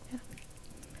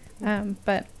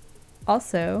 But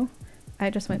also, I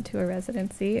just went to a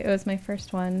residency. It was my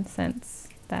first one since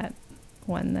that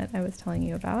one that I was telling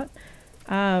you about.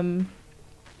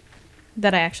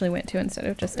 That I actually went to instead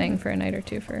of just staying for a night or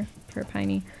two for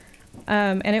Piney.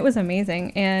 And it was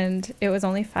amazing. And it was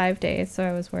only 5 days, so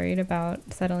I was worried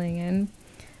about settling in.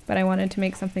 But I wanted to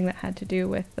make something that had to do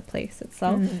with the place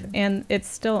itself. Mm. And it's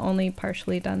still only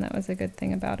partially done. That was a good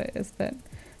thing about it, is that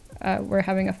we're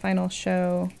having a final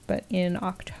show, but in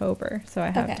October. So I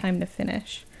have Okay. time to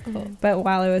finish. Cool. But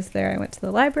while I was there, I went to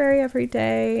the library every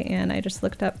day, and I just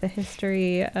looked up the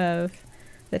history of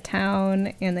the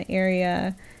town and the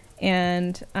area.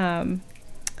 And,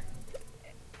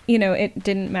 it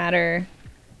didn't matter.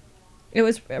 It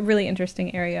was a really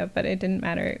interesting area, but it didn't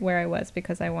matter where I was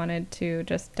because I wanted to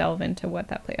just delve into what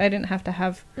that place... I didn't have to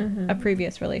have a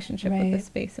previous relationship with the Right.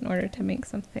 space in order to make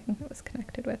something that was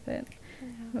connected with it.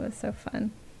 It was so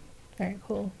fun. Very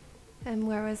cool. And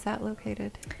where was that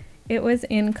located? It was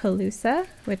in Colusa,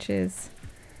 which is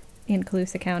in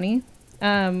Colusa County,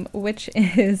 which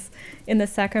is in the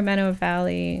Sacramento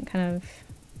Valley, kind of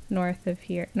north of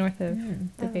the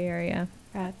Oh. Bay Area.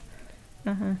 Rad.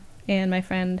 Uh-huh. And my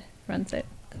friend runs it.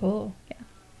 Cool.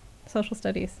 Social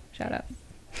studies. Shout out.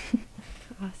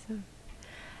 Awesome.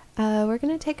 We're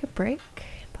going to take a break,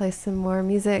 play some more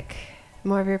music,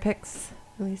 more of your picks,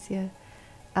 Alicia.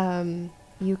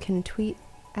 You can tweet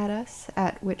at us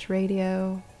at Witch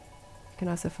Radio. You can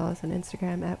also follow us on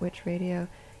Instagram at Witch Radio.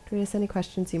 Tweet us any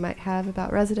questions you might have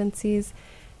about residencies.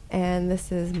 And this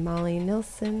is Molly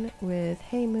Nilsson with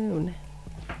Hey Moon.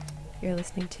 You're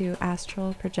listening to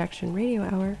Astral Projection Radio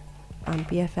Hour on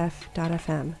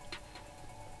BFF.fm.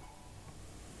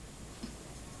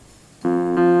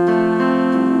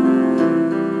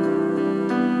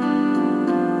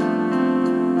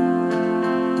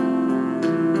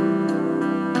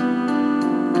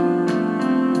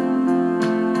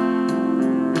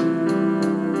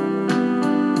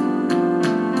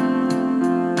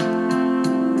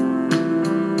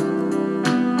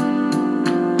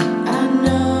 I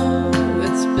know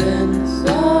it's been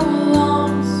so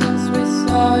long since we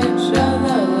saw each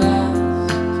other last.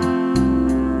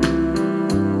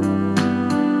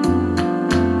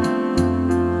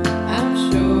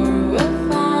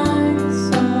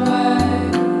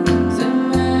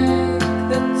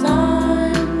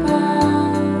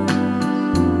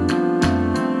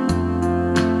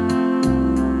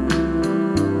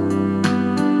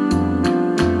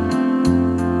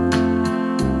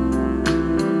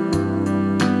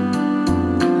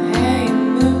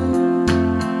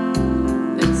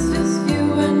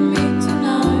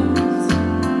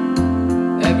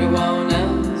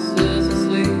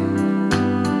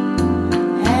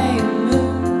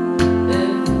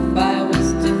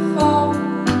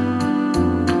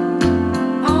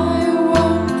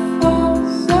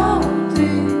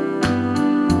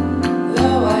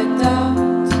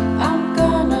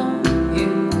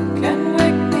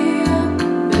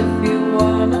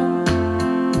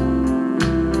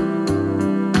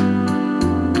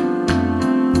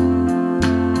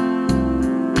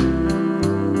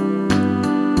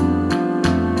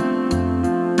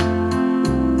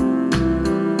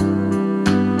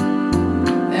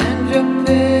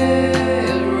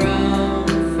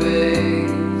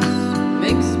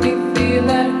 makes me feel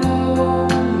at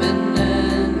home in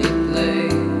any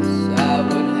place I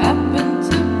would happen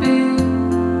to be.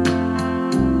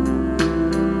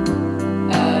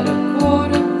 At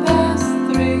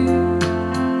 3:15.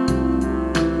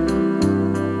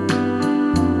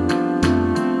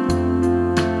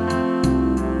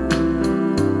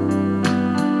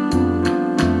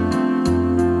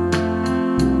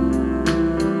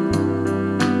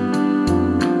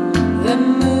 The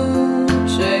moon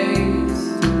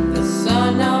chased the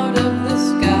sun out of the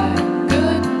sky.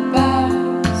 Goodbye,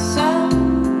 sun.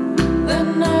 The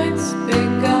night's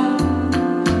begun.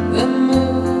 The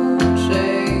moon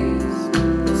chased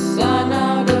the sun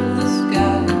out of the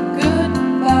sky.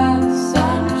 Goodbye,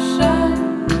 sunshine.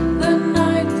 The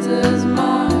night is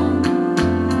mine.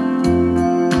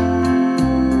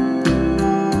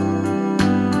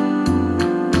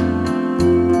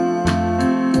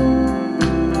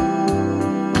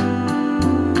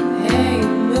 Hey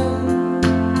moon,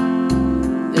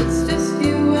 it's just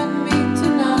you and me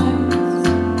tonight.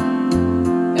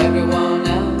 Everyone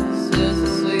else is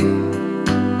asleep.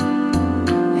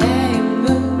 Hey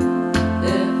moon,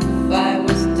 if I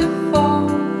was to fall,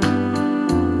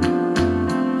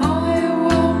 I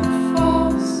won't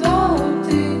fall so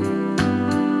deep.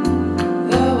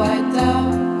 Though I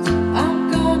doubt I'm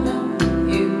gonna,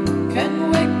 you can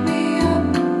wake me up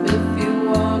if you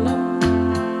wanna.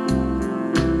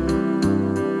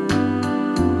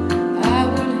 I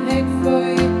would hate for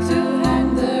you to hang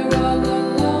there all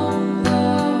alone the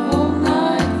whole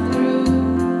night through.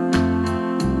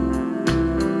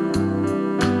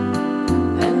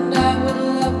 And I would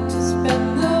love to spend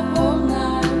the whole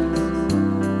night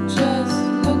just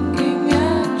looking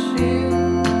at you.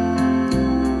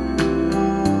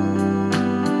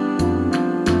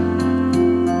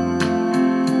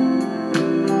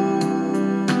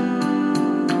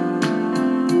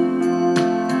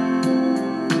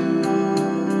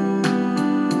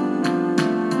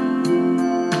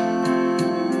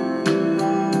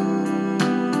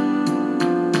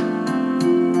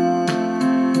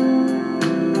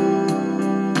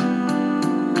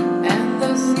 And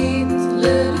those neat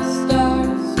little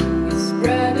stars you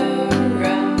spread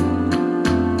around,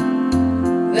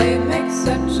 they make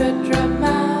such a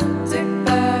dramatic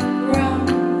background.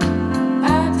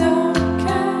 I don't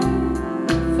care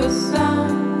for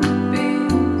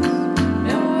sunbeams.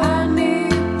 No, I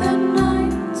need the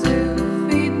night to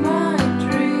feed my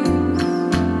dreams.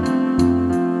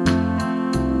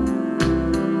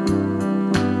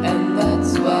 And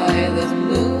that's why the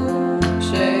moon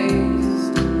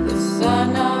chased the sun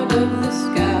out of the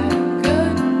sky.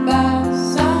 Goodbye,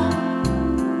 sun.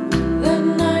 The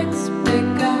night's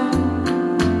begun.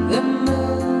 The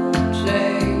moon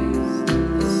chased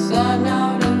the sun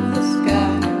out of the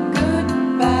sky.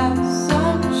 Goodbye,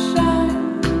 sunshine.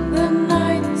 The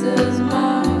night is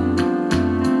mine.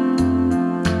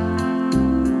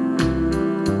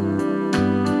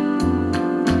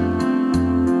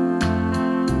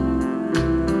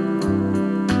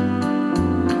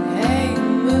 Hey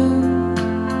moon,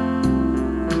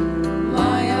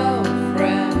 my old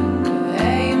friend.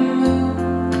 Hey moon,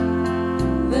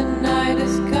 the night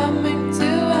is coming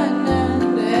to an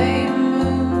end. Hey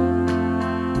moon,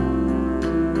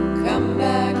 come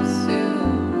back soon.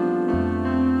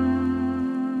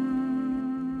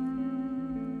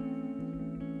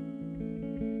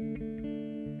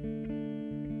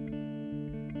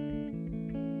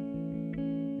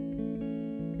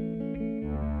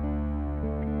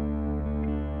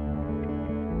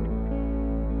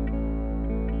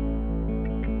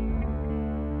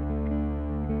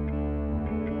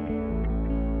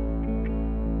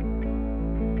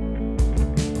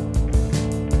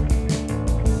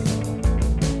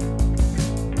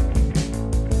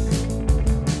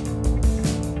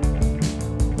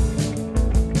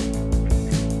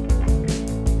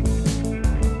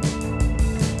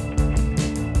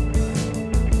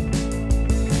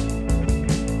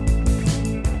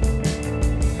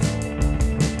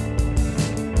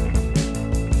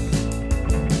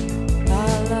 À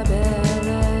la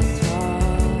belle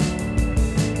étoile,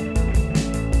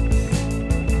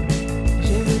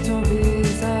 j'ai vu ton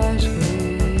visage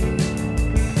gris.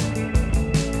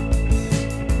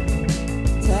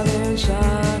 T'avais un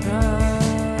chagrin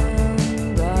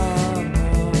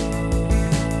d'amour.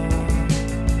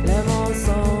 Les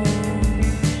mensonges,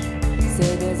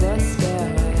 c'est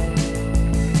désespéré.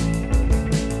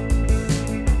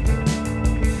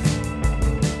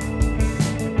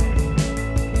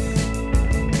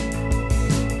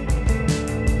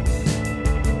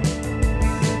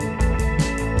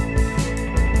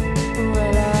 Où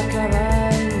est la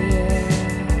cavalière?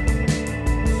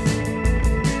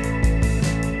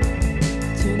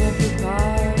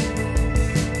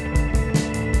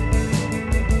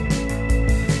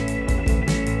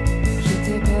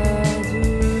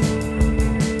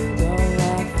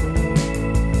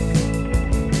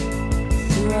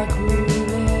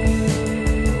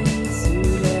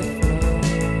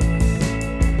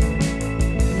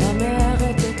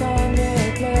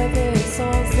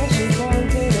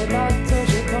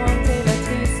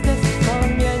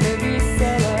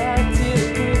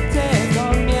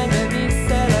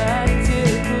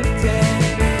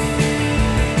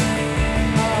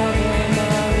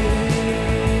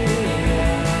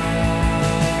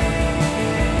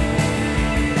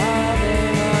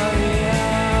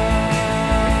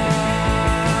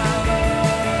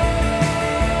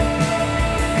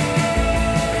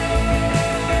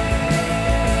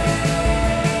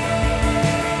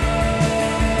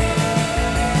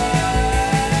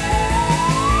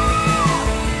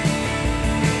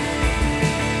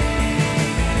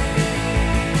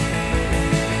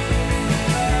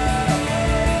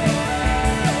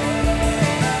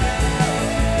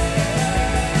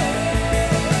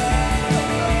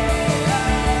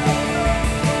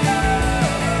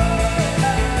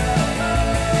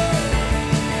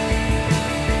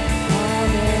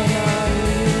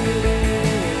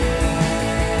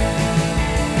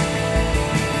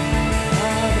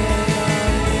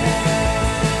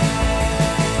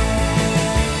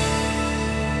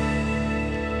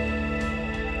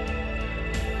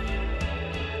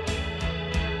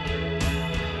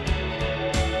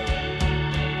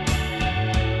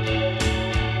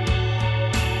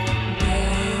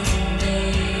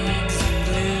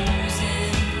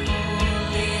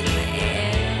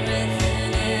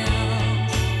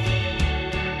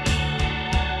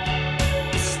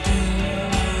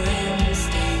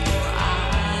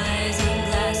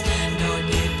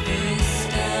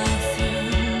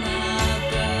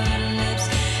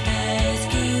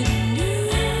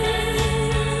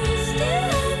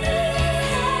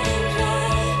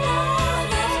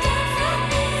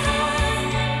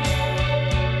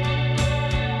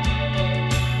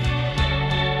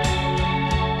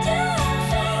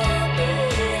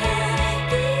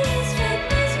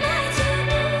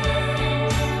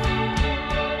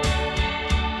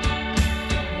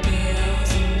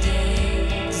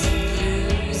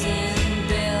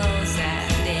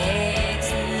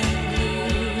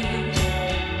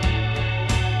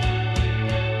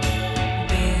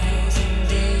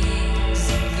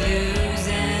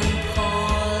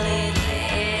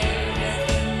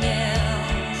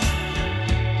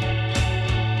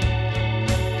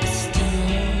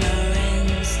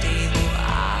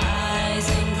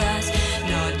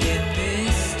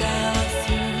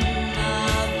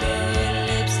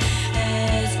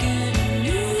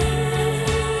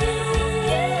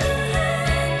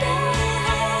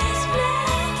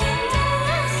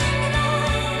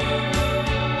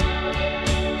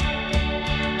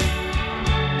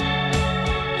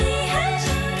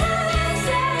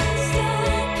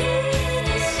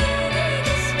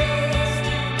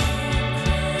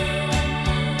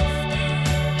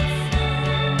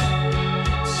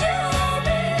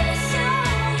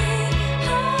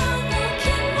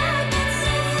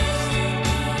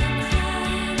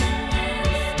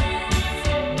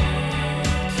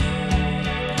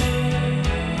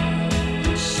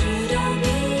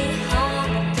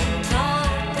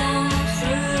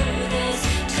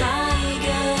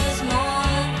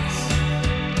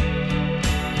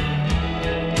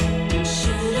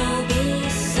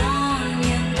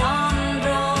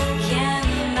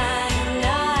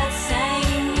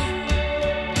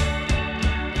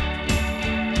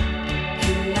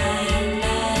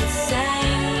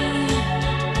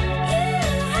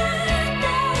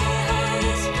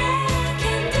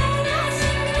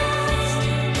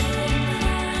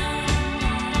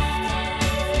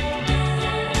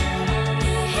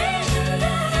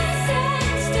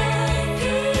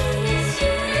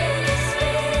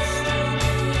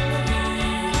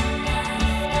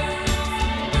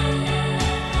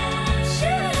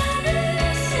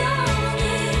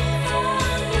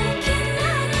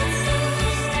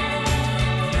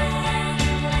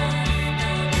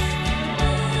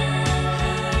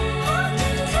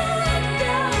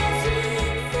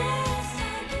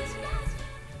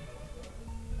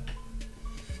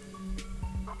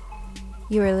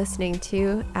 You are listening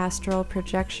to Astral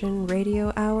Projection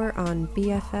Radio Hour on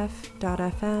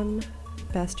BFF.FM,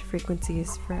 best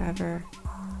frequencies forever.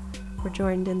 We're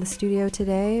joined in the studio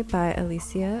today by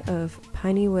Alicia of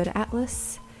Piney Wood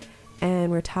Atlas,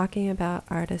 and we're talking about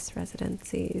artist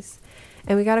residencies.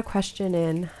 And we got a question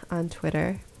in on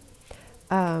Twitter,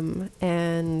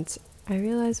 and I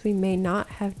realized we may not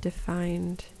have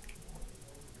defined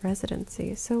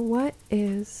residency. So what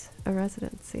is a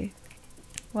residency?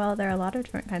 Well, there are a lot of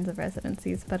different kinds of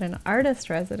residencies, but an artist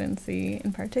residency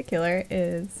in particular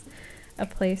is a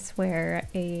place where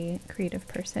a creative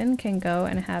person can go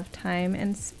and have time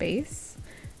and space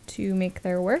to make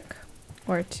their work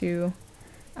or to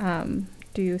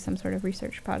do some sort of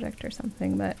research project or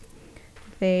something. But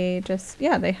they just,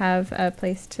 they have a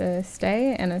place to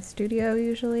stay and a studio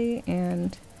usually,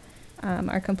 and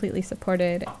are completely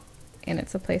supported, and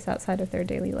it's a place outside of their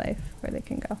daily life where they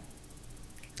can go.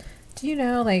 Do you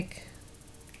know, like,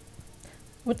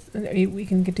 we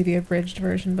can get to the abridged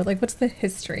version, but like, what's the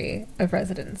history of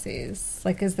residencies?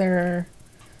 Like, is there,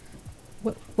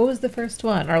 what was the first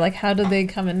one, or like, how did they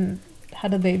come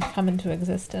into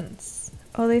existence?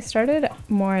 Oh, they started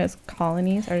more as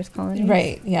colonies, artist colonies.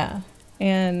 Right, yeah.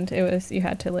 And it was, you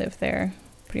had to live there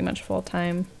pretty much full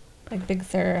time. Like Big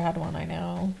Sur had one, I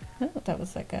know. Oh. That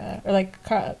was like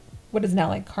what is now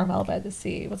like Carmel by the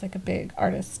Sea was like a big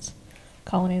artist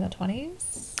colony in the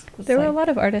 20s. There were a lot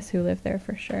of artists who lived there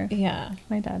for sure. Yeah.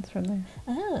 My dad's from there.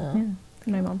 Oh. Yeah. And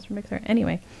my mom's from Big Sur.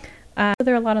 Anyway, there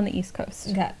are a lot on the East Coast.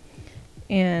 Yeah.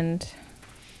 And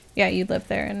yeah, you'd live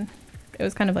there, and it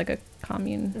was kind of like a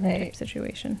commune type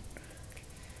situation.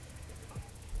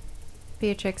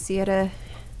 Beatrix, you had a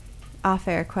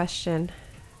off-air question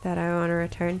that I want to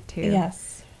return to.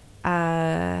 Yes.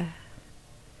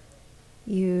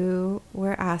 You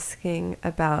were asking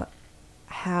about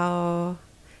how,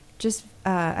 just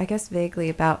I guess vaguely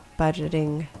about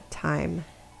budgeting time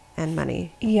and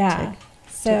money. Yeah.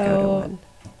 To go to one.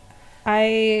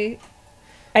 I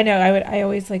know I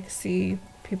always like see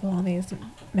people on these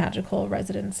magical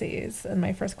residencies, and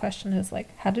my first question is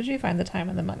like, how did you find the time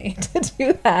and the money to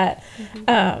do that?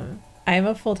 Mm-hmm. I'm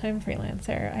a full-time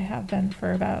freelancer. I have been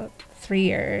for about 3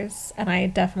 years, and I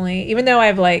definitely, even though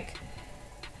I've like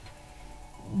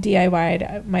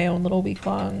DIY'd my own little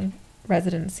week-long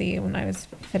residency when I was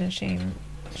finishing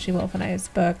She Wolf and I's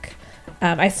book,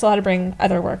 I still had to bring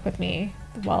other work with me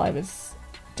while I was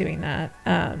doing that.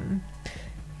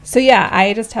 So yeah,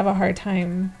 I just have a hard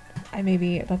time.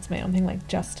 That's my own thing, like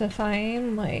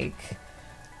justifying like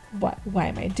why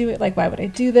am I doing, like why would I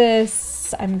do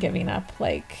this? I'm giving up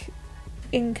like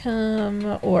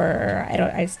income, or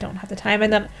I just don't have the time.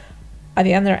 And then at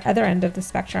the other end of the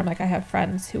spectrum, like I have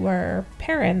friends who are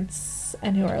parents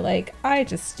and who are like, I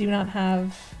just do not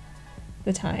have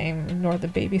the time nor the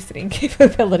babysitting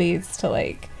capabilities to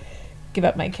like give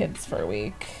up my kids for a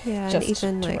week just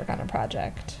even to work on a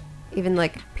project. Even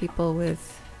like people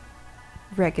with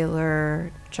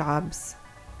regular jobs.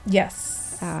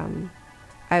 Yes.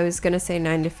 I was going to say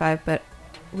 9 to 5, but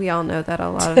we all know that a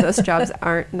lot of those jobs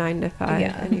aren't 9 to 5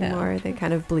 anymore. No. They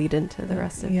kind of bleed into the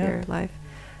rest of your life.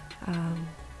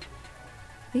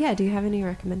 Yeah, do you have any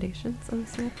recommendations,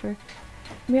 Alicia?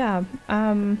 Yeah.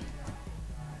 Well,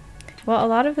 a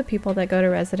lot of the people that go to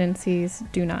residencies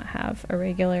do not have a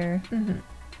regular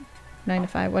 9 to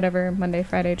 5, whatever, Monday,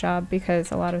 Friday job,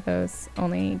 because a lot of those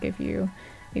only give you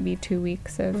maybe 2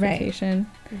 weeks of vacation.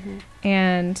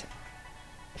 Mm-hmm.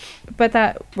 But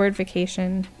that word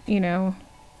vacation,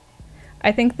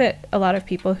 I think that a lot of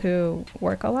people who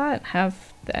work a lot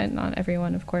have, and not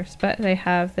everyone, of course, but they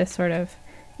have this sort of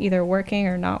either working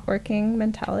or not working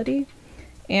mentality.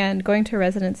 And going to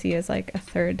residency is like a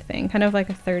third thing, kind of like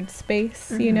a third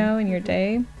space, in your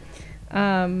day,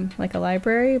 like a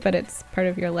library, but it's part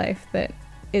of your life that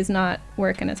is not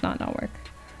work and it's not work.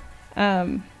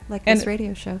 Like this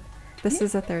radio show. This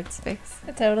is a third space.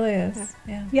 It totally is.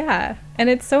 Yeah. And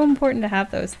it's so important to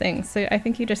have those things. So I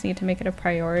think you just need to make it a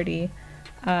priority,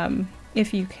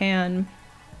 if you can,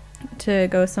 to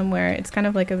go somewhere. It's kind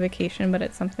of like a vacation, but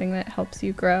it's something that helps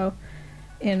you grow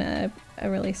in a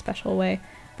really special way.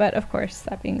 But of course,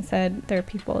 that being said, there are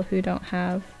people who don't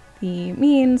have the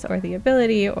means or the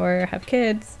ability or have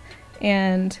kids,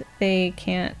 and they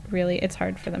can't really, it's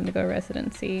hard for them to go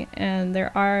residency. And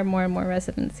there are more and more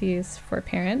residencies for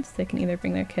parents. They can either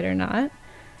bring their kid or not.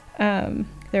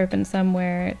 There have been some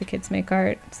where the kids make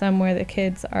art, some where the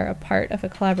kids are a part of a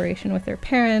collaboration with their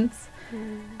parents.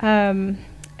 And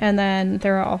then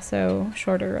there are also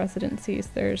shorter residencies.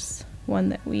 There's one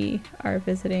that we are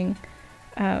visiting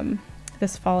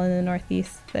this fall in the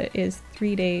Northeast that is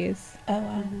 3 days. Oh,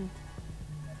 wow.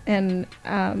 And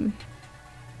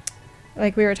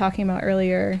like we were talking about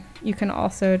earlier, you can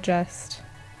also just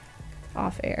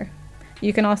off air.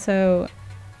 You can also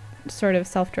sort of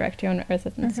self-direct your own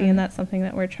residency, and that's something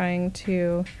that we're trying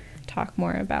to talk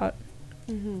more about.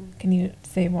 Can you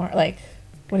say more? Like,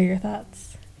 what are your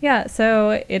thoughts? Yeah,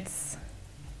 so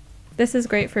this is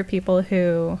great for people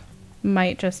who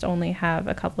might just only have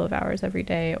a couple of hours every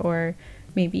day, or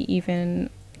maybe even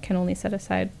can only set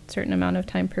aside a certain amount of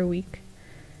time per week.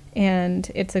 And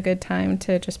it's a good time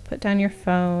to just put down your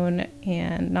phone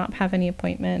and not have any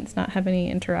appointments, not have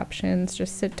any interruptions,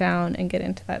 just sit down and get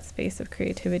into that space of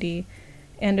creativity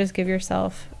and just give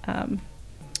yourself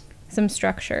some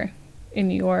structure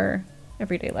in your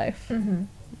everyday life. Mm-hmm.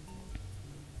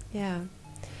 Yeah,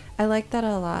 I like that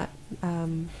a lot,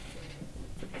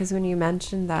 because when you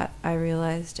mentioned that, I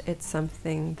realized it's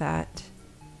something that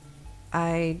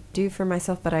I do for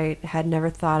myself, but I had never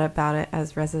thought about it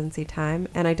as residency time,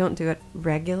 and I don't do it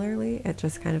regularly. It's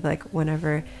just kind of like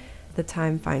whenever the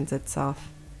time finds itself,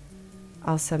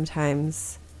 I'll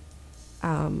sometimes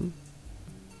find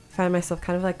myself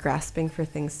kind of like grasping for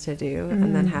things to do,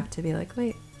 and then have to be like,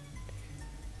 wait,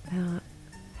 I don't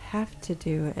have to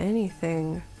do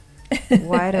anything.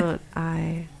 Why don't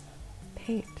I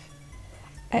paint?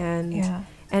 And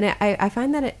I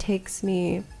find that it takes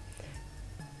me,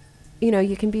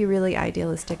 you can be really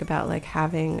idealistic about like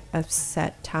having a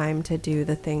set time to do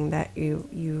the thing that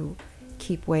you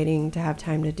keep waiting to have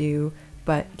time to do,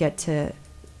 but get to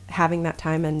having that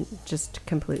time and just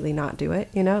completely not do it,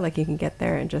 like you can get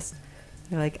there and just,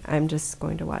 you're like, I'm just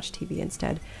going to watch TV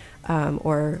instead,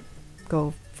 or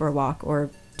go for a walk or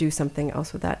do something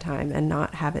else with that time and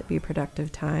not have it be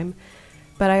productive time.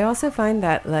 But I also find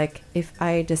that like if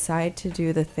I decide to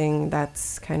do the thing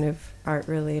that's kind of art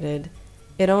related,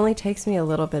 it only takes me a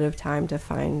little bit of time to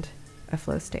find a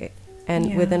flow state.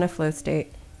 And within a flow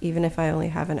state, even if I only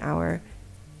have an hour,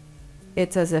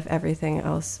 it's as if everything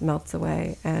else melts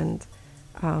away. And,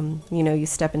 you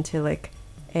step into like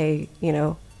a,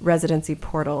 residency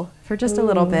portal for just a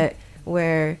little bit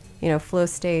where, flow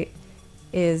state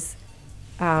is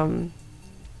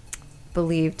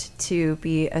believed to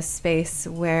be a space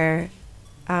where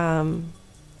time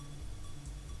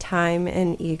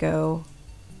and ego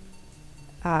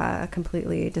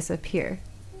completely disappear,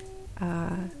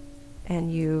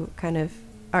 and you kind of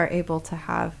are able to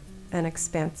have an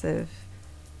expansive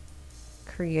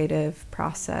creative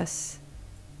process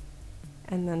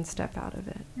and then step out of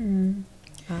it.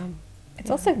 It's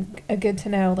also good to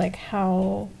know like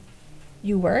how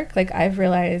you work. Like I've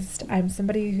realized I'm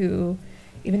somebody who,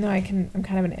 even though I'm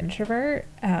kind of an introvert,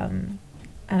 and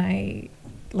I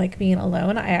like being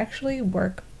alone, I actually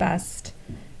work best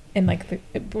in like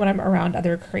when I'm around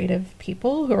other creative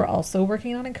people who are also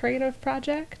working on a creative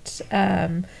project.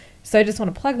 So I just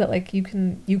want to plug that like you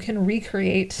can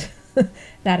recreate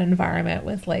that environment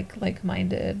with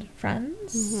like-minded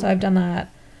friends. So I've done that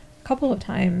a couple of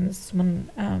times when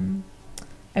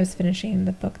I was finishing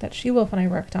the book that She-Wolf and I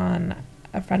worked on.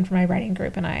 A friend from my writing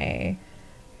group and I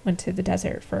went to the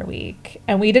desert for a week,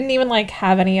 and we didn't even like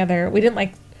have we didn't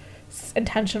like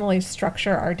intentionally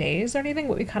structure our days or anything,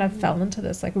 but we kind of fell into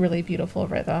this like really beautiful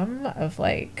rhythm of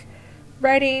like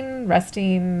writing,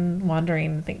 resting,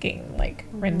 wandering, thinking, like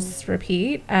rinse,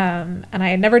 repeat. And I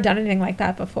had never done anything like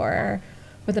that before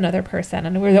with another person,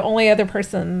 and we were the only other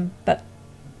person that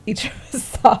each of us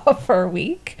saw for a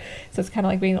week. So it's kind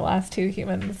of like being the last two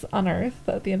humans on Earth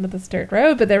at the end of this dirt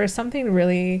road. But there was something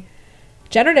really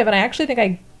generative, and I actually think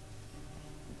I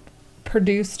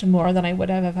produced more than I would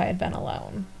have if I had been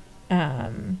alone.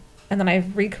 And then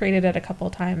I've recreated it a couple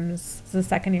of times. It's the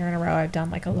second year in a row I've done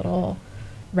like a little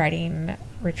writing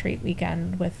retreat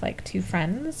weekend with like two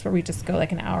friends where we just go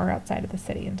like an hour outside of the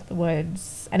city into the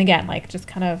woods. And again, like just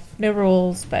kind of no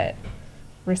rules, but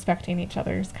respecting each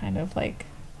other's kind of like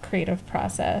creative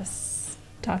process,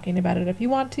 talking about it if you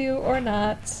want to or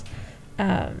not.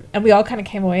 And we all kind of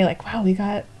came away like, wow, we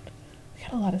got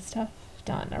a lot of stuff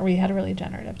done, or we had a really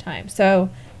generative time. So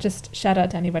just shout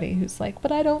out to anybody who's like,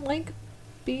 but I don't like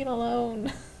being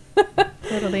alone.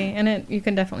 Totally. And you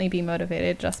can definitely be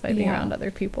motivated just by being around other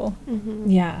people.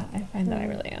 Yeah, I find that I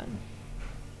really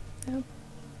am.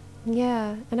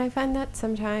 Yeah, and I find that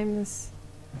sometimes,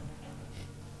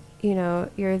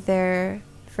 you're there,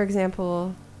 for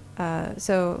example,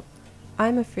 so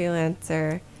I'm a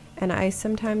freelancer, and I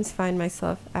sometimes find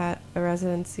myself at a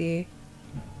residency,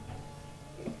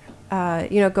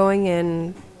 going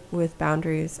in with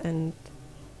boundaries and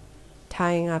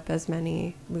tying up as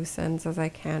many loose ends as I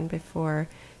can before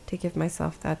to give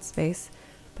myself that space.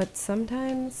 But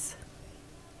sometimes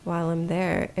while I'm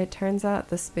there, it turns out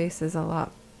the time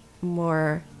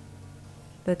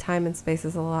and space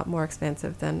is a lot more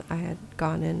expansive than I had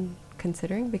gone in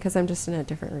considering, because I'm just in a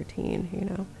different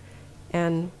routine,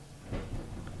 and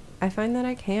I find that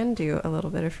I can do a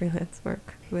little bit of freelance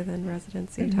work within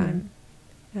residency time.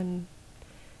 And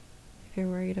if you're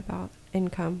worried about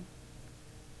income,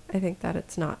 I think that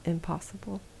it's not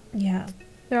impossible. Yeah.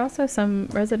 There are also some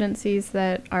residencies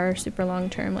that are super long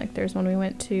term. Like there's one we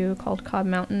went to called Cobb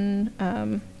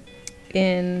Mountain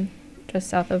in just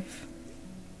south of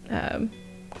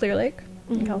Clear Lake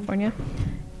in California,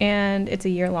 and it's a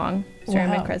year-long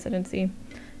ceramic Wow. residency.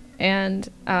 And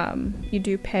you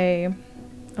do pay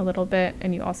a little bit,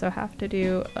 and you also have to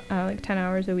do like 10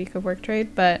 hours a week of work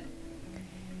trade. But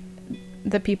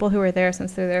the people who are there,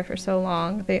 since they're there for so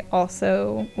long, they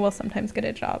also will sometimes get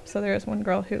a job. So there was one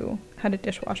girl who had a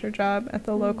dishwasher job at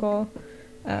the local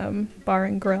bar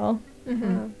and grill.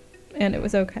 And it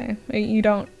was okay.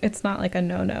 It's not like a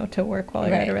no-no to work while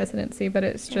you're at a Right. residency, but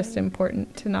it's just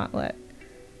important to not let,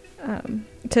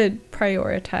 to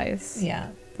prioritize Yeah.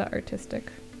 the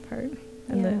artistic part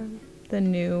and Yeah. the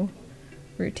new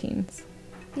routines.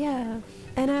 Yeah.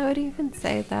 And I would even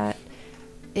say that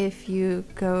if you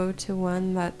go to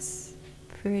one that's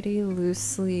pretty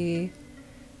loosely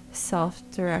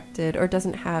self-directed or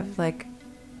doesn't have like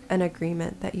an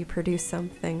agreement that you produce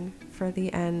something for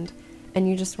the end, and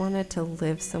you just wanted to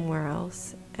live somewhere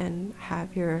else and have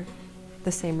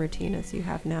the same routine as you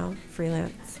have now,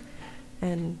 freelance,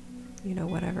 and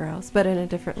whatever else, but in a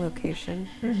different location,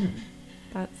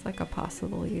 that's like a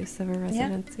possible use of a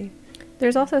residency.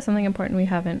 There's also something important we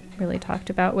haven't really talked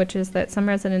about, which is that some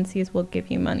residencies will give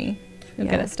you money. You'll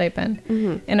get Yeah. a stipend.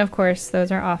 Mm-hmm. And of course,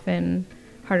 those are often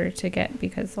harder to get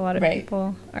because a lot of Right.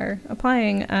 people are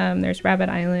applying. There's Rabbit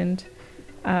Island,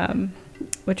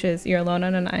 which is you're alone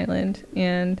on an island,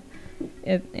 and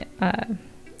it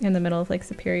in the middle of Lake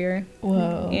Superior.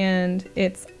 Whoa. And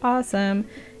it's awesome.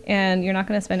 And you're not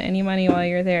going to spend any money while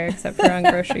you're there except for on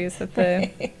groceries at the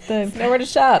There's nowhere to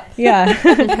shop. yeah.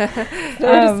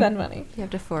 Nowhere to spend money. You have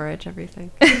to forage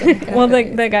everything. Well,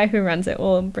 the guy who runs it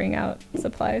will bring out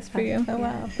supplies for you. Oh,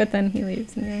 wow. But then he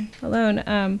leaves and you're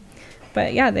alone.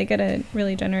 But yeah, they get a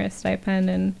really generous stipend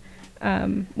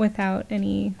and without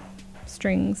any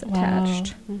strings Wow.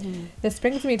 attached. Mm-hmm. This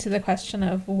brings me to the question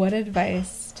of what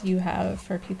advice do you have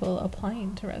for people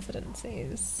applying to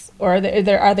residencies? Or are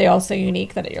they all so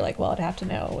unique that you're like, well, I'd have to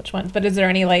know which ones. But is there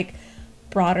any like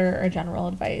broader or general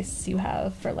advice you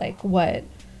have for like what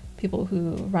people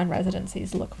who run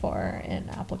residencies look for in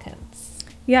applicants?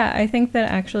 Yeah, I think that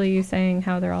actually you saying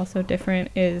how they're all so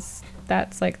different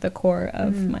that's like the core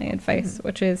of my advice,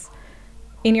 which is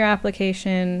in your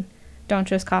application, don't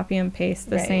just copy and paste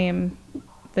the Right.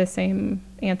 same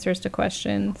answers to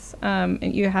questions.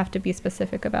 And you have to be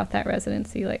specific about that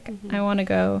residency. Like, I want to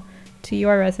go to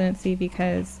your residency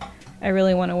because I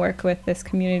really want to work with this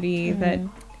community that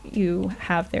you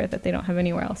have there that they don't have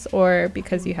anywhere else, or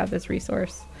because you have this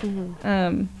resource.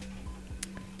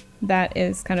 That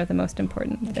is kind of the most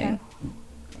important thing.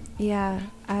 Yeah,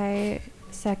 I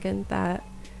second that.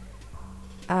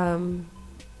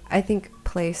 I think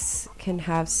place can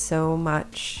have so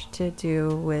much to do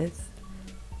with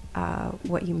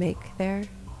what you make there.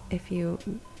 If you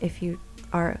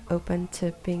are open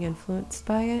to being influenced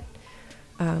by it,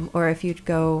 or if you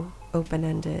go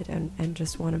open-ended and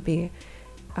just want to be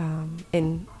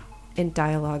in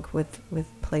dialogue with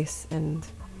place and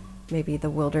maybe the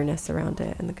wilderness around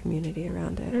it and the community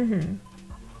around it.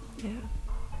 Yeah.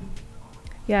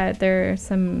 Yeah, there are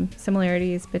some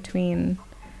similarities between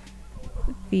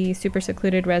the super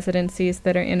secluded residencies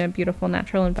that are in a beautiful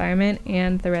natural environment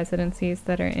and the residencies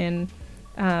that are in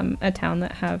a town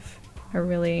that have a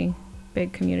really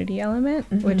big community element,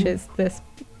 which is this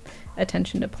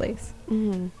attention to place.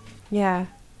 Yeah.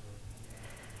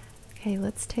 Okay,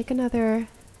 let's take another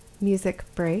music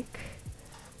break.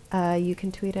 You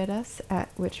can tweet at us at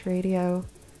Witch Radio.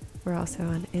 We're also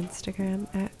on Instagram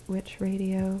at Witch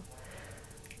Radio.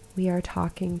 We are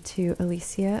talking to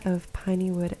Alicia of Piney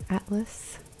Wood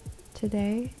Atlas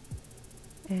today,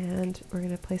 and we're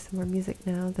going to play some more music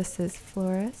now. This is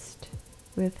Florist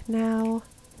with Now.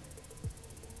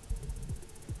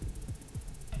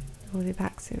 We'll be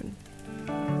back soon.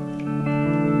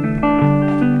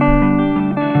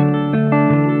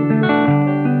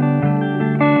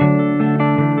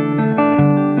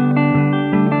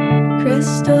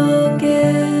 Crystal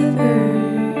giver,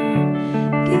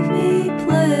 give me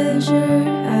pleasure.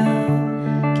 How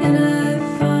can I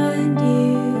find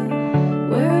you?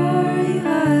 Where are you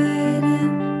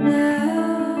hiding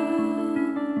now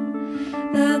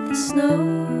that the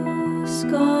snow's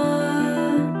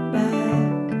gone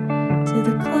back to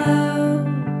the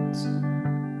clouds?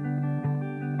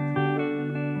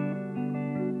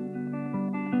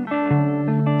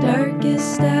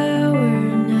 Darkest hour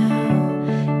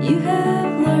now, you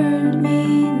have learned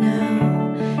me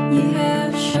now, you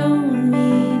have shown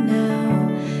me now,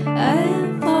 I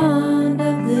am fond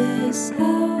of this.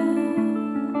 How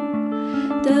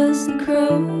does the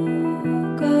crow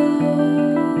go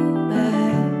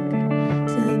back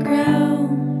to the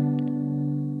ground?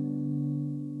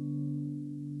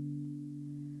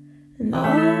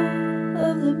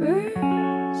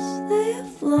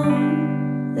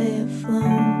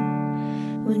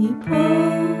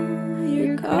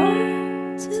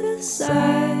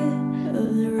 side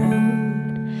of the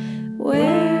road.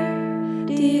 Where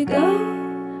do you go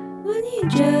when you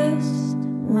just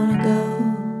wanna go?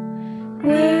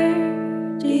 Where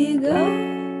do you go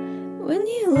when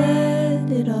you let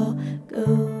it all go?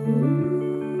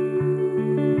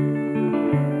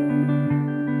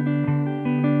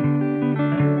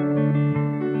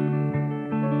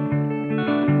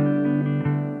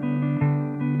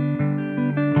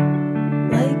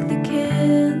 Like the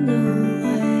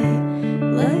candlelight,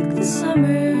 like the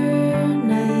summer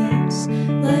nights,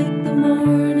 like the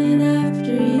morning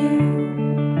after you.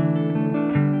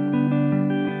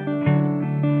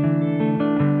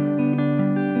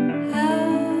 How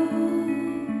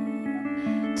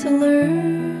to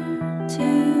learn to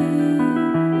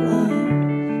love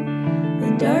the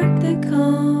dark that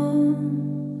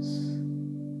comes.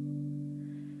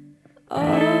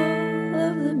 All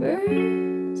of the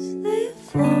birds, they have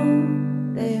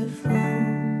flown, they have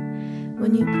flown.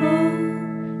 When you pull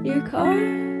your car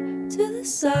to the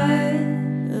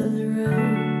side of the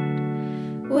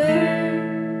road,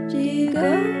 where do you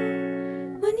go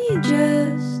when you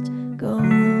just go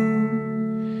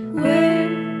home? Where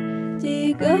do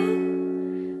you go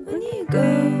when you go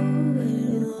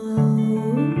it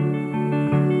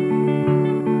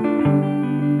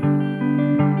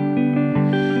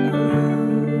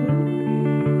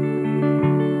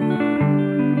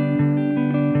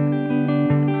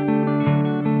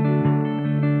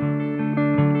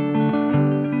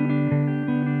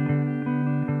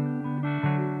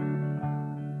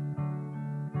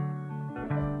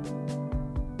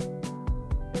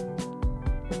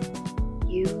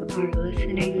You are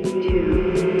listening to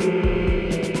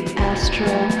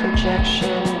Astral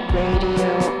Projection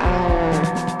Radio Hour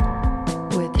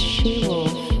with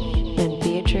She-Wolf and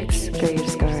Beatrix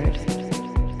Gravesguard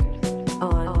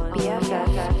on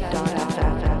BFF.FM.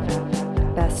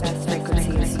 Best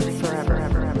frequencies forever.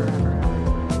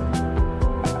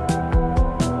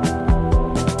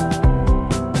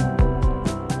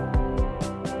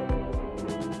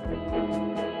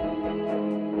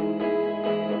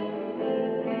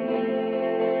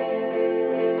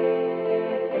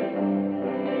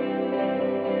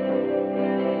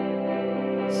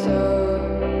 So,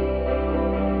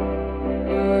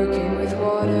 we're working with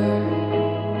water.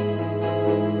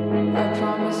 I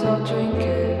promise I'll drink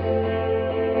it.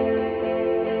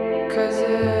 'Cause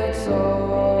it's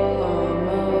all I'm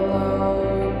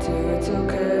allowed to, it's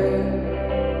okay.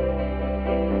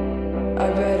 I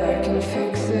bet I can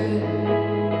fix it.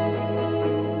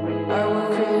 I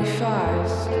work really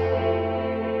fast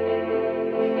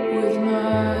with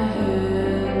my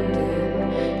hand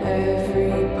in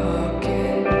every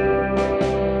pocket.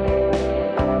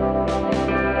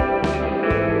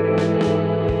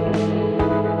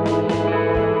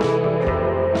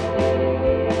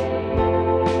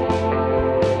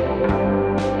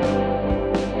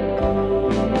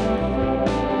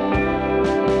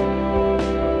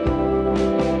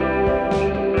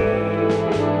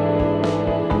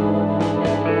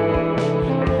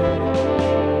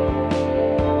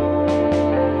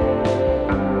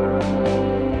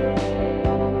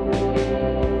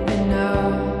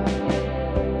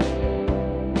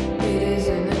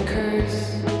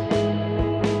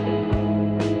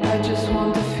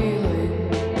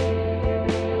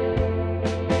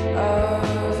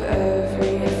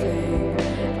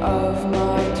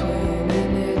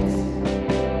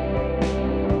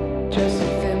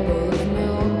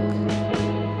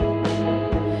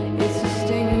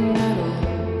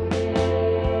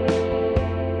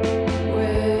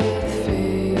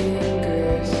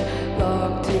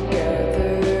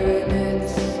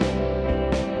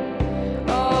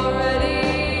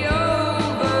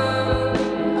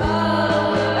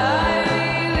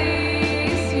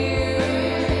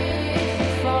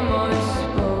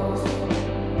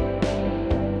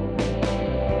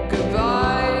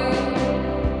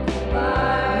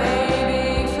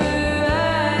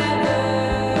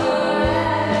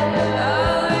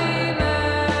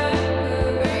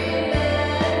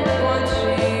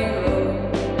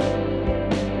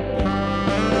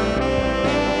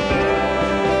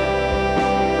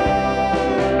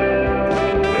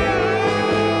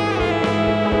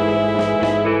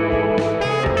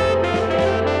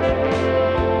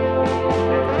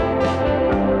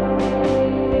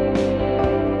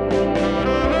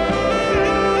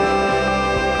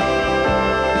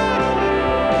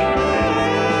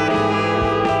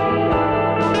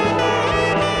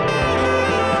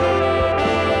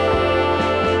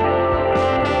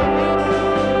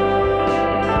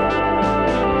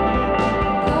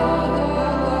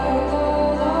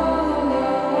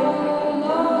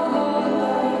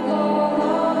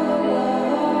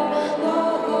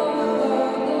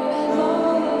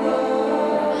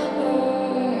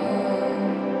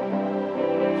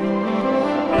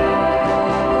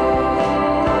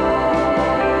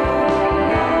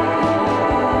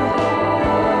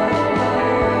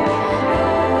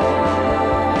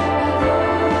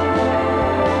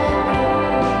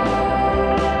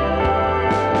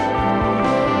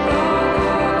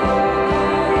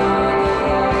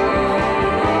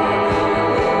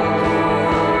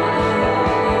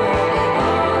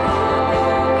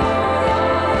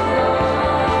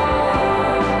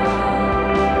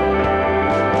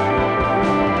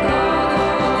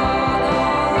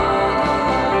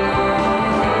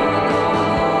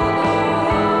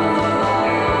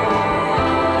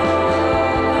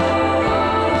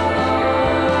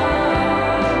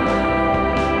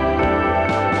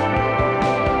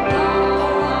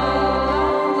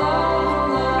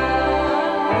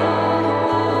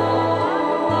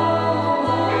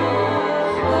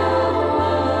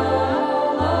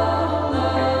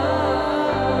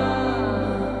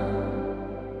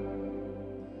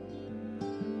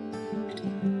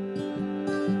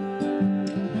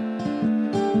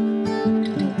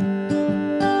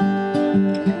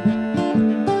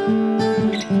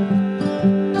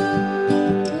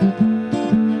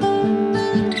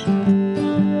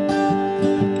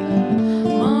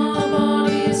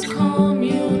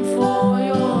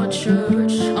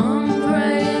 church. I'm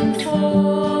praying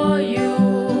for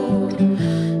you.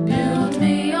 Build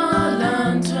me a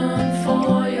lantern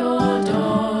for your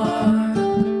door.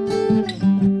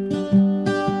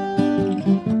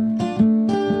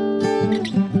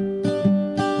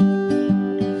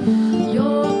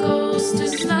 Your ghost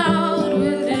is loud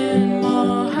within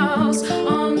my house.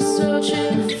 I'm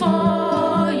searching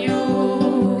for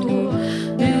you.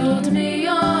 Build me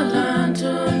a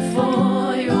lantern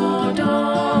for your door.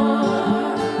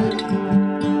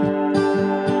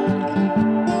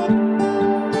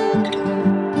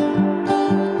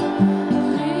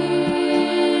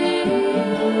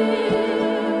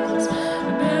 Please,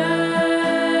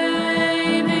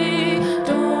 baby,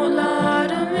 don't lie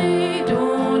to me.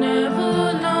 Don't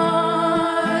ever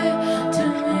lie to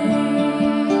me.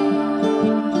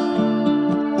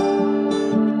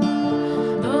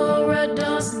 The red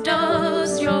dust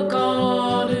does your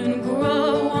garden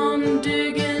grow. I'm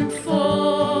digging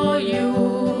for you.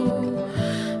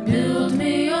 Build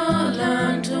me a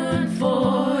lantern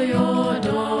for your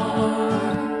door.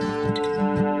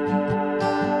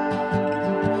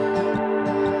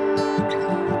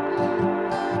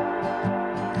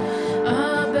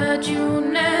 I bet you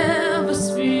never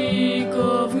speak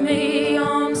of me.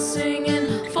 I'm singing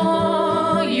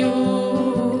for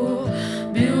you.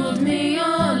 Build me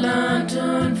a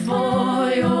lantern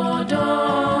for your door.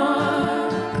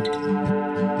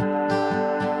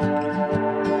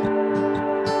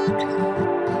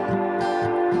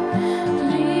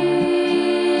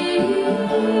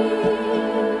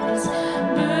 Please,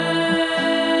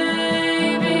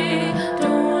 baby,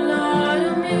 don't lie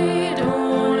to me.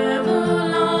 Don't ever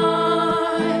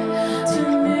lie to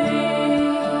me.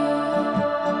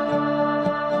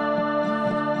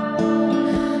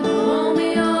 Call me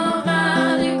a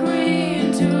valley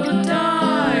green to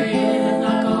die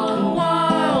like a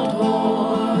wild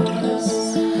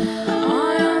horse.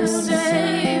 I am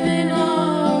saving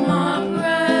all my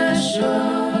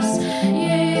precious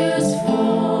years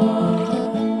for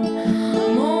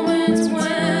moments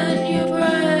when you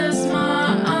press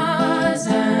my eyes,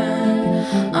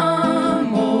 and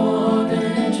I'm more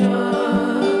than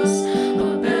just a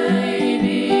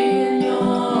baby in your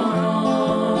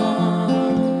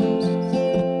arms.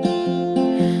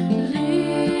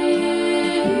 Please,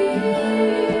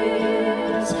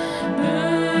 baby,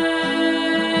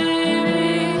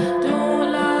 don't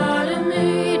lie to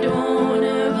me. Don't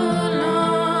ever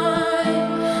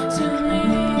lie to me.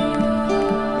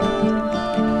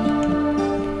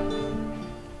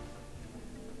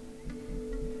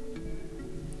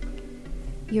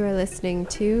 You are listening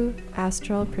to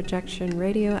Astral Projection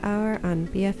Radio Hour on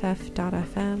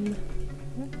BFF.FM.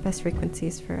 Best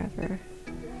frequencies forever.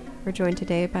 We're joined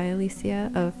today by Alicia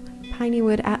of Piney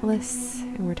Wood Atlas,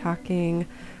 and we're talking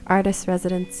artist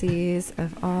residencies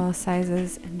of all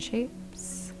sizes and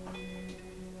shapes.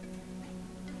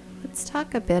 Let's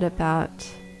talk a bit about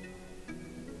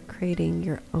creating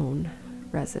your own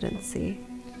residency.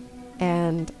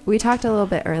 And we talked a little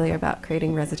bit earlier about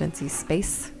creating residency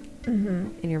space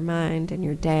in your mind, in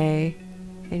your day,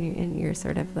 in your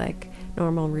sort of like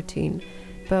normal routine.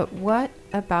 But what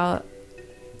about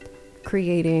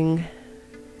creating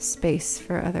space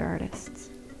for other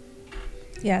artists?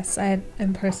 Yes, I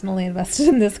am personally invested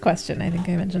in this question. I think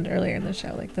I mentioned earlier in the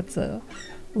show, like that's a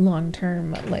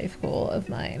long-term life goal of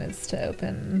mine, is to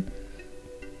open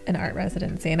an art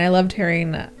residency. And I loved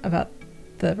hearing about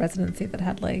the residency that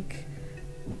had like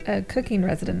a cooking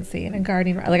residency and a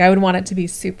gardening. Like I would want it to be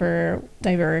super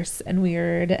diverse and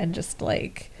weird, and just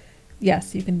like,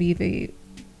 yes, you can be the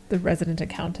resident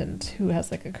accountant who has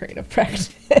like a creative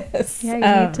practice.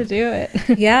 Yeah, you need to do it.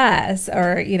 Yes,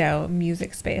 or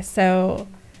music space. So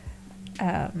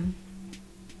yeah,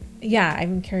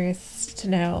 I'm curious to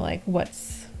know like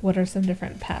what are some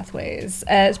different pathways,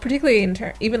 particularly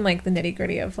even like the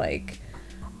nitty-gritty of like,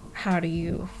 how do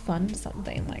you fund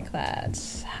something like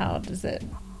that? How does it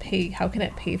pay? How can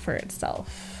it pay for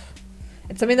itself?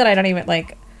 It's something that I don't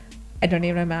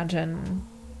even imagine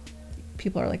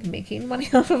people are like making money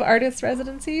off of artist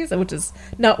residencies, which is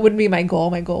wouldn't be my goal.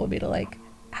 My goal would be to like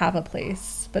have a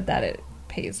place, but that it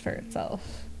pays for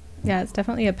itself. Yeah, it's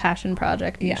definitely a passion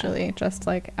project usually, just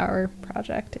like our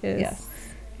project is. Yes.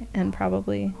 And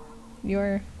probably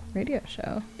your radio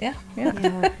show. Yeah.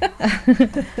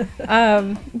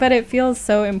 But it feels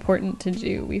so important to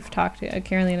do. We've talked,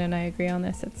 Carolina and I agree on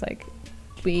this. It's like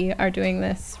we are doing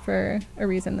this for a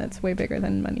reason that's way bigger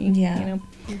than money. Yeah.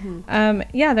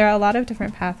 There are a lot of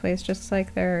different pathways, just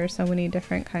like there are so many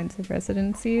different kinds of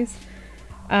residencies.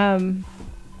 And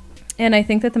And I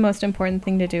think that the most important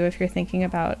thing to do if you're thinking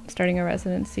about starting a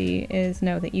residency is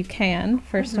know that you can.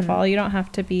 First of all, you don't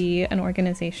have to be an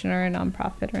organization or a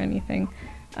nonprofit or anything.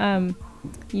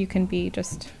 You can be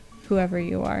just whoever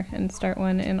you are and start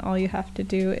one. And all you have to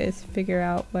do is figure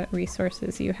out what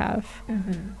resources you have.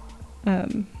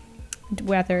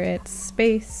 Whether it's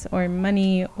space or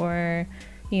money or,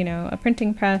 you know, a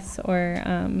printing press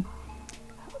or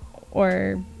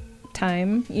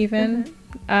time even.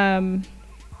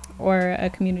 Or a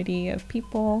community of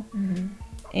people,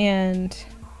 and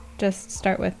just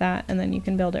start with that, and then you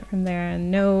can build it from there. And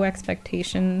no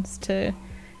expectations to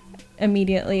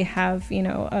immediately have, you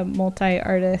know, a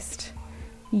multi-artist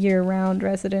year-round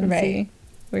residency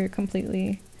where you're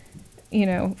completely, you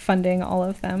know, funding all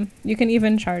of them. You can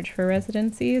even charge for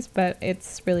residencies, but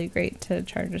it's really great to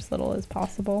charge as little as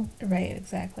possible. Right,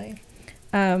 exactly.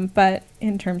 But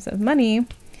in terms of money,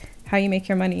 how you make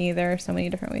your money, there are so many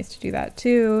different ways to do that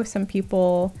too. Some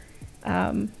people,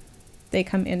 they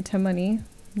come into money,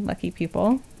 lucky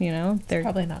people, you know, their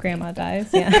Probably not grandma me.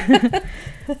 dies. Yeah.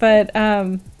 But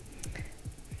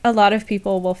a lot of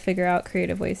people will figure out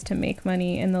creative ways to make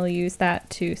money, and they'll use that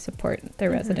to support their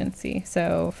residency.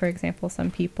 So for example, some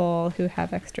people who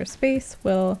have extra space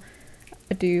will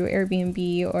do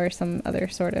Airbnb or some other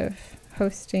sort of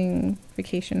hosting,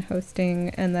 vacation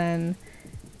hosting, and then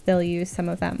they'll use some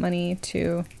of that money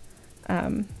to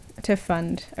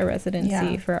fund a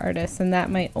residency for artists, and that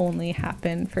might only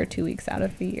happen for 2 weeks out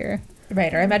of the year.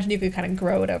 Right, or I imagine you could kind of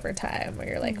grow it over time, where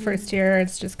you're like, first year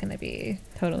it's just going to be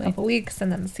a couple weeks,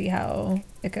 and then see how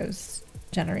it goes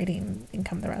generating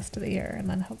income the rest of the year, and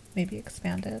then maybe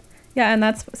expand it. Yeah, and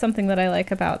that's something that I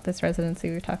like about this residency.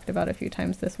 We've talked about a few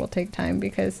times. This will take time,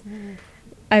 because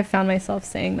I've found myself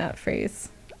saying that phrase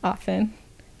often.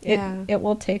 It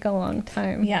will take a long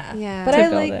time. Yeah. But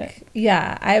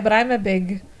I'm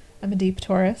a deep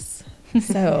Taurus.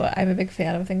 So I'm a big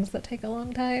fan of things that take a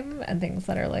long time and things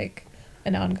that are like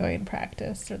an ongoing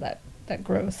practice or that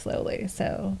grow slowly.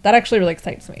 So that actually really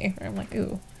excites me. Where I'm like,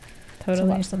 ooh, to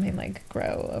watch something like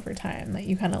grow over time that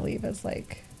you kind of leave as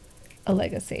like a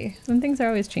legacy. And things are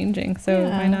always changing, so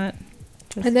why not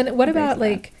just And then what about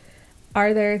embrace that? like,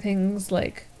 are there things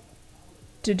like,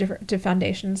 do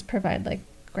foundations provide like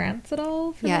grants at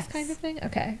all for this kind of thing?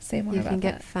 Okay, say more about that. You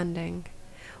can get funding.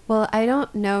 Well, I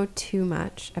don't know too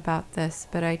much about this,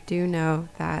 but I do know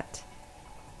that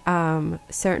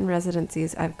certain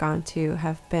residencies I've gone to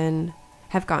have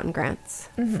gotten grants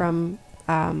from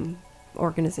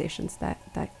organizations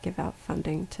that give out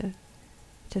funding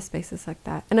to spaces like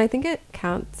that. And I think it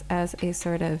counts as a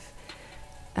sort of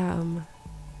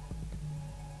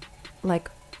like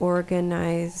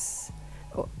organize.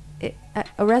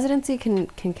 A residency can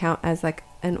count as like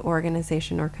an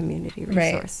organization or community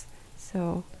resource.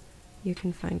 So you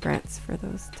can find grants for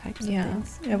those types of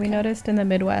things. Yeah, we noticed in the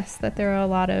Midwest that there are a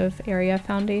lot of area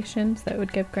foundations that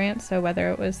would give grants. So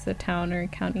whether it was the town or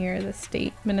county or the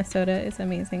state, Minnesota is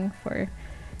amazing for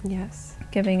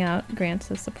giving out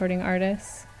grants of supporting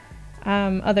artists.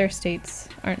 Other states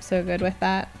aren't so good with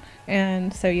that.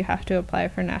 And so you have to apply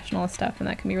for national stuff, and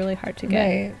that can be really hard to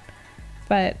get.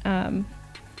 Right.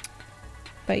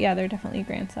 But yeah, there are definitely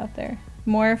grants out there.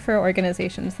 More for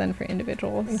organizations than for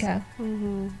individuals. Okay.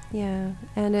 Yeah.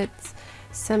 And it's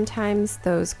sometimes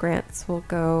those grants will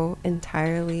go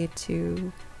entirely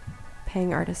to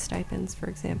paying artist stipends, for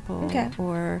example. Okay.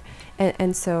 Or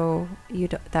and so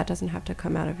that doesn't have to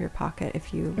come out of your pocket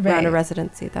if you run a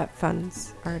residency that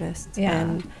funds artists. Yeah.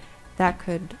 And that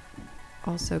could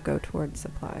also go towards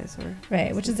supplies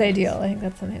which is ideal. I think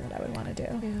that's something that I would want to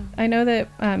do. Yeah. I know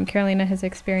that Carolina has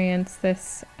experienced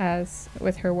this as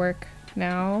with her work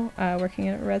now, working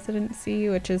at a residency,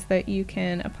 which is that you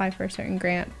can apply for a certain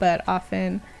grant, but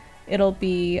often it'll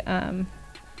be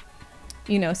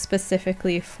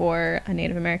specifically for a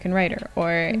Native American writer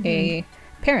or a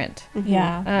parent.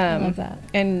 Yeah, I love that.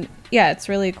 And yeah, it's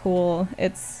really cool.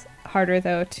 It's harder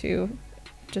though to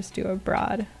just do a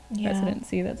broad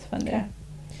residency that's funded. Okay.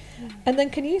 And then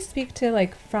can you speak to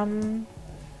like so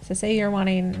say you're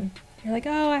like,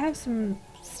 oh, I have some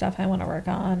stuff I want to work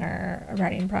on, or a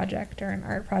writing project or an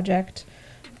art project.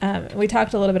 We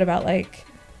talked a little bit about like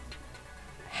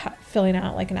filling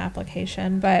out like an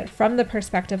application, but from the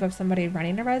perspective of somebody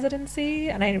running a residency,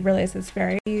 and I realize this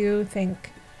do you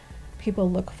think people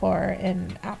look for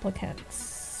in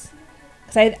applicants?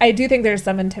 Because I do think there's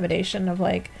some intimidation of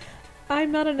like,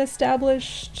 I'm not an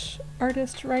established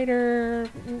artist, writer,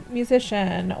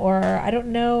 musician, or I don't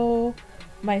know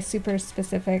my super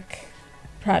specific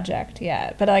project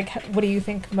yet. But like, what do you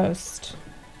think a lot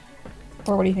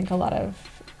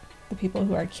of the people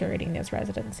who are curating those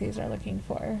residencies are looking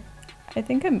for? I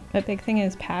think a big thing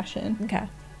is passion, Okay.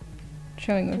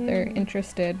 showing that they're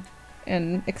interested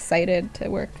and excited to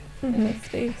work in this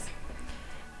space.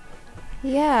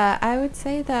 Yeah, I would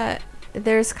say that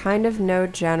there's kind of no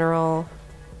general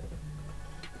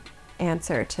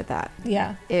answer to that.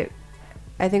 Yeah.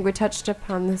 I think we touched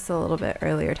upon this a little bit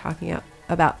earlier, talking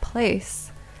about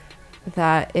place,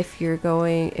 that if you're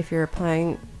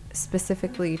applying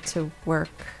specifically to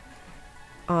work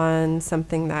on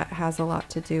something that has a lot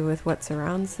to do with what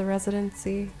surrounds the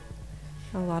residency,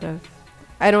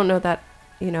 I don't know that,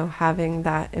 having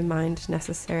that in mind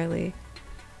necessarily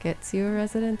gets you a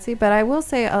residency, but I will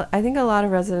say, I think a lot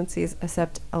of residencies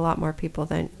accept a lot more people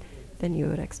than you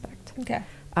would expect. Okay.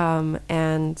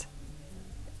 And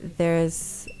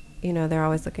there's, they're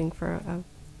always looking for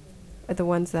the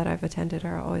ones that I've attended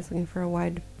are always looking for a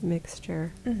wide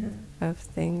mixture of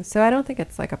things. So I don't think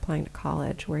it's like applying to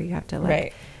college where you have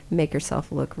to make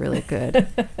yourself look really good.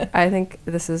 I think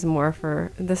this is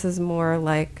more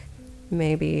like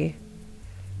maybe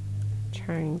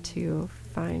trying to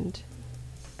find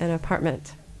an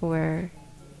apartment where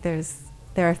there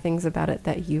are things about it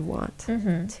that you want to.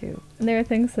 And there are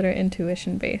things that are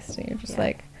intuition based, and you're just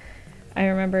like, I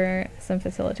remember some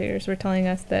facilitators were telling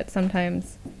us that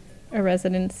sometimes a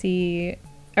residency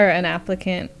or an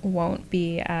applicant won't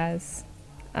be as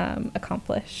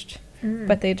accomplished,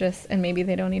 but and maybe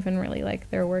they don't even really like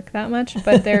their work that much,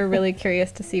 but they're really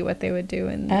curious to see what they would do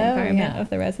in the environment of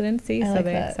the residency, so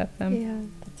they accept them. Yeah,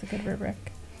 that's a good rubric.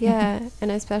 Yeah,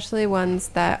 and especially ones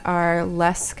that are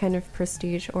less kind of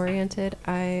prestige oriented,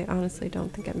 I honestly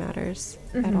don't think it matters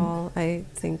at all. I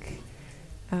think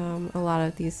a lot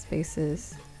of these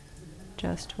spaces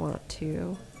just want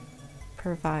to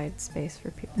provide space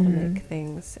for people to make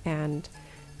things, and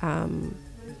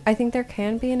I think there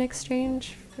can be an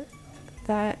exchange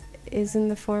that is in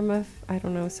the form of, I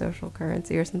don't know, social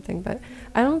currency or something, but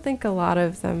I don't think a lot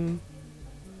of them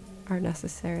are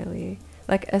necessarily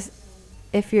like,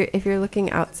 if you're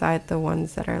looking outside the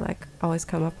ones that are like always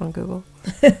come up on Google,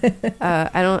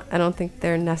 I don't think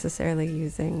they're necessarily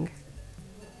using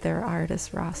their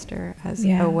artist roster as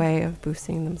a way of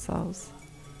boosting themselves.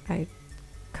 I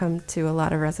come to a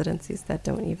lot of residencies that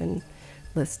don't even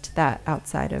list that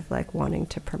outside of like wanting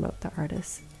to promote the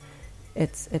artists.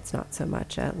 It's not so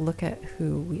much a look at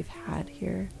who we've had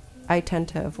here. I tend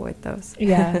to avoid those.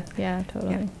 Yeah. Yeah,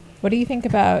 totally. Yeah. What do you think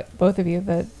about, both of you,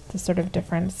 the sort of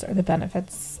difference or the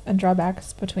benefits and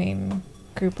drawbacks between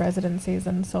group residencies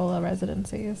and solo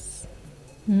residencies?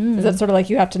 Is it sort of like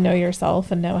you have to know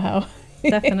yourself and know how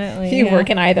Definitely you work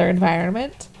in either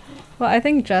environment? Well, I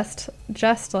think just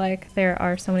like there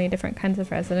are so many different kinds of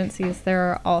residencies, there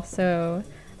are also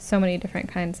so many different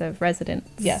kinds of residents.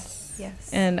 Yes.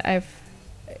 And I've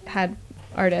had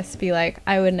artists be like,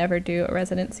 I would never do a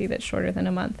residency that's shorter than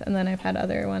a month. And then I've had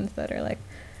other ones that are like,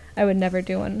 I would never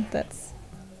do one that's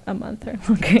a month or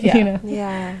longer,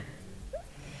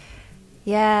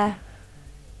 Yeah.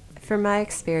 From my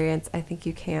experience, I think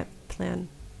you can't plan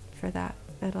for that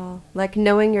at all. Like,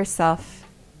 knowing yourself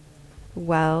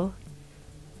well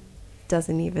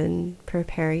doesn't even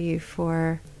prepare you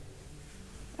for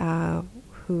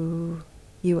who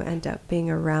you end up being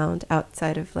around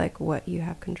outside of like what you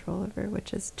have control over,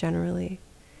 which is generally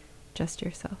just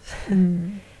yourself.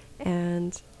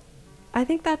 And I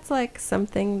think that's like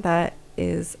something that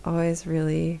is always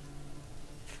really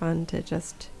fun to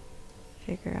just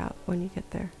figure out when you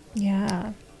get there.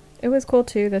 Yeah. It was cool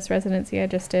too, this residency I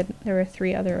just did. There were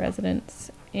 3 other residents,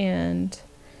 and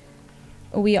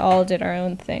we all did our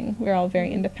own thing. We were all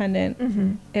very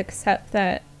independent, except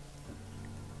that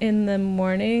in the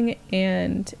morning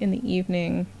and in the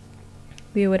evening,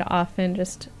 we would often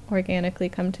just organically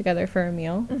come together for a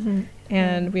meal,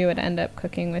 and we would end up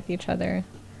cooking with each other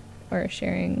or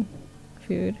sharing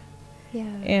food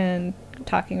and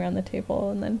talking around the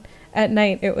table. And then at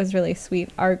night, it was really sweet.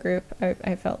 Our group,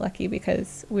 I felt lucky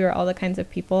because we were all the kinds of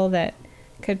people that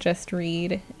could just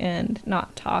read and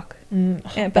not talk,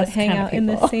 but hang out in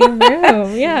the same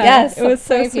room. Yes, it was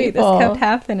so sweet. people. This kept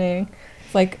happening.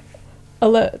 It's like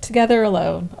together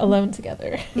alone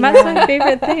together. That's my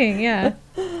favorite thing. Yeah.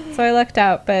 So I lucked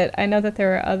out, but I know that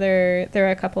there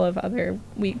were a couple of other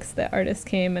weeks that artists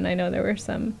came, and I know there were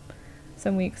some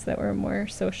weeks that were more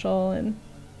social, and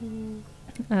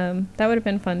that would have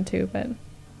been fun too. But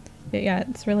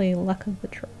it's really luck of the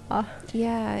draw.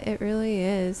 Yeah, it really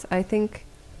is. I think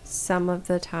some of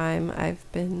the time I've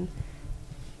been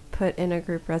put in a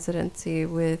group residency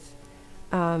with,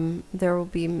 there will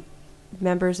be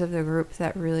members of the group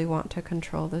that really want to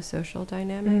control the social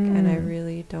dynamic, and I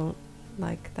really don't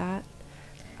like that.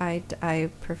 I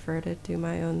prefer to do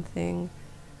my own thing.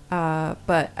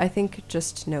 But I think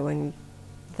just knowing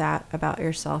that about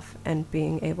yourself and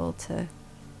being able to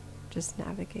just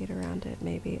navigate around it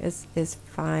maybe is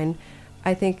fine.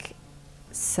 I think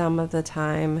some of the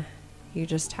time you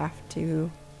just have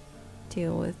to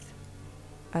deal with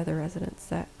other residents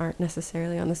that aren't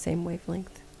necessarily on the same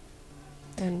wavelength.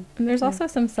 And there's also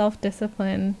some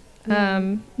self-discipline.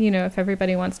 If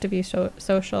everybody wants to be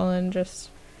social and just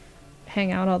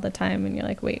hang out all the time, and you're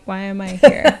like, wait, why am I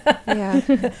here? Yeah.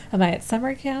 Am I at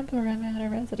summer camp or am I at a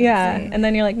residency? Yeah. And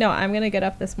then you're like, no, I'm going to get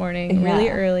up this morning really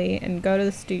early and go to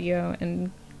the studio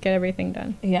and get everything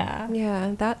done. Yeah.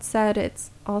 Yeah. That said,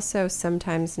 it's also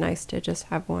sometimes nice to just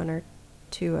have one or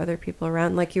two other people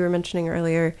around. Like you were mentioning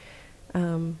earlier,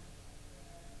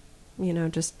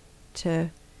 just to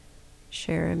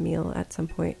share a meal at some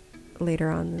point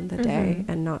later on in the day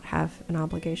and not have an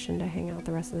obligation to hang out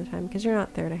the rest of the time, because you're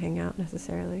not there to hang out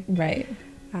necessarily. Right.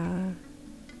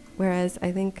 Whereas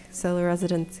I think solo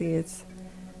residencies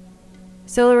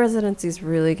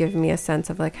really give me a sense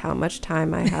of like how much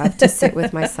time I have to sit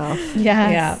with myself.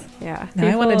 Yes. Yeah. Now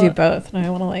I want to do both. Now I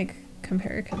want to like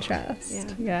compare and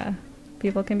contrast. Yeah.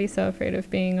 People can be so afraid of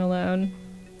being alone.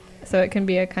 So it can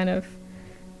be a kind of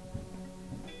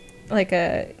like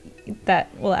that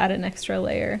will add an extra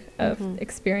layer of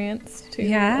experience to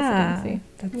your residency.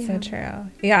 That's so true.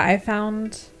 Yeah, I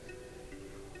found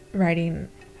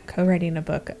co-writing a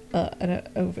book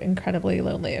an incredibly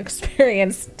lonely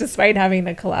experience despite having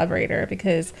a collaborator,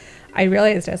 because I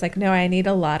realized I was like, no, I need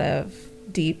a lot of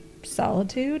deep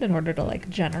solitude in order to like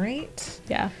generate.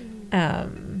 Yeah.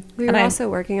 We were also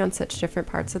working on such different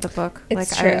parts of the book. It's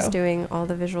like true. I was doing all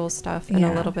the visual stuff and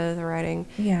a little bit of the writing,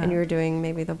 and you were doing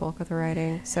maybe the bulk of the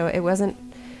writing. So it wasn't,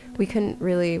 we couldn't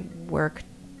really work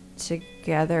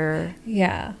together.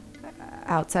 Yeah.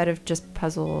 Outside of just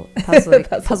puzzle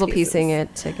Puzzle piecing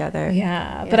it together.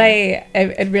 Yeah. But I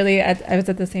was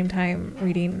at the same time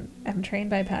reading M Train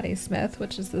by Patti Smith,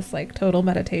 which is this like total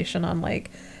meditation on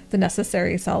like the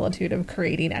necessary solitude of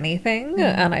creating anything.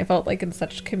 And I felt like in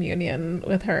such communion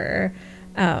with her.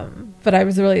 But I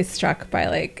was really struck by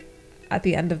like at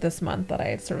the end of this month that I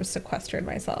had sort of sequestered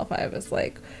myself. I was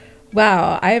like,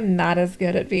 wow, I am not as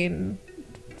good at being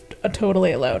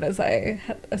totally alone as I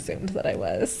had assumed that I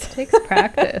was. It takes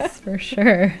practice for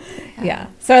sure. Yeah.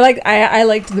 So I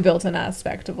liked the built-in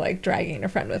aspect of like dragging a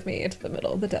friend with me into the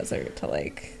middle of the desert to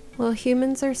like. Well,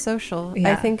 humans are social.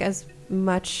 Yeah. I think as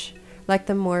much like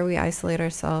the more we isolate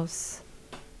ourselves,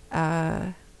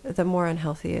 the more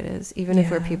unhealthy it is. Even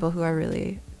if we're people who are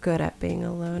really good at being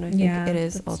alone, I think it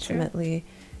is ultimately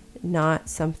not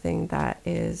something that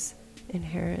is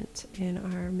inherent in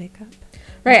our makeup.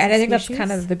 Right, and I think that's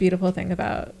kind of the beautiful thing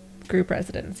about group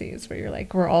residencies, where you're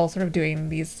like, we're all sort of doing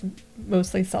these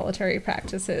mostly solitary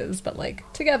practices, but like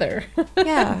together.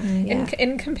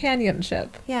 In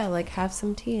companionship. Yeah, like have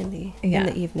some tea in the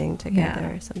evening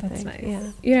together or something. That's nice.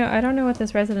 Yeah. You know, I don't know what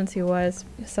this residency was.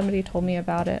 Somebody told me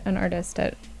about it, an artist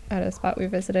at a spot we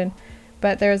visited.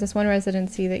 But there was this one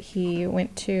residency that he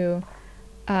went to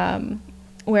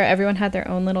where everyone had their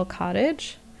own little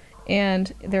cottage.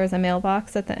 And there was a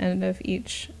mailbox at the end of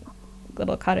each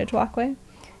little cottage walkway.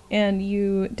 And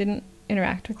you didn't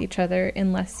interact with each other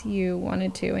unless you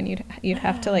wanted to. And you'd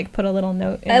have to like put a little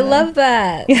note in. I love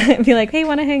that. Yeah, be like, hey,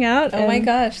 want to hang out? Oh my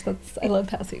gosh, I love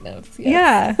passing notes.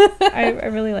 Yes. Yeah, I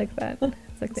really like that.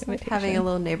 It's like the invitation. Having a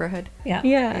little neighborhood.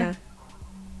 Yeah.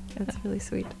 That's really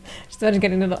sweet. Just imagine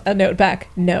getting a note back.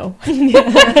 No.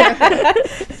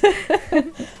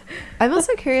 I'm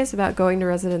also curious about going to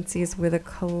residencies with a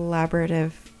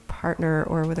collaborative partner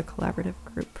or with a collaborative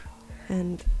group.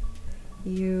 And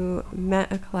you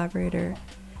met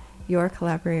your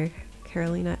collaborator,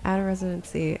 Carolina, at a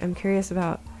residency. I'm curious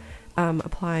about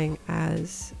applying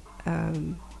as, a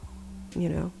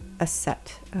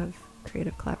set of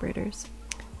creative collaborators.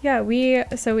 Yeah, we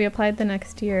applied the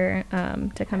next year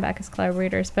to come back as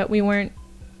collaborators, but we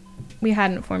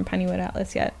hadn't formed Piney Wood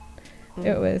Atlas yet.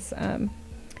 It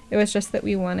was just that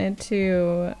we wanted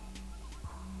to,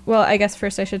 well, I guess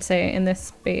first I should say in this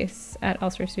space at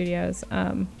Elsewhere Studios,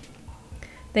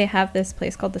 they have this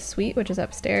place called The Suite, which is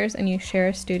upstairs, and you share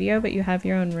a studio, but you have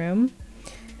your own room.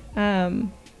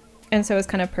 And so it was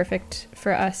kind of perfect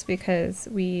for us because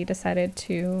we decided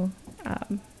to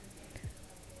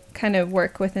kind of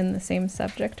work within the same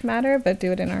subject matter, but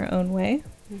do it in our own way.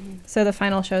 Mm-hmm. So the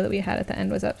final show that we had at the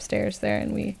end was upstairs there,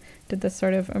 and we did this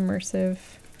sort of immersive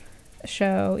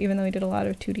show, even though we did a lot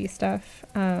of 2D stuff.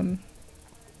 And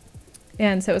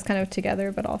so it was kind of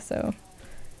together, but also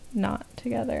not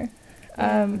together.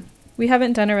 We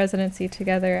haven't done a residency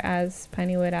together as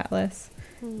Piney Wood Atlas,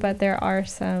 but there are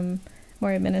some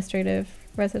more administrative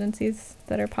residencies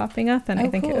that are popping up, and Oh, I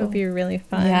think it cool. would be really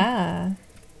fun. Yeah.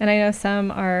 And I know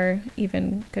some are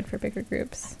even good for bigger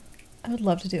groups. I would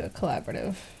love to do a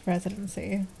collaborative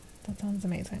residency. That sounds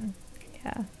amazing.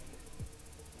 Yeah.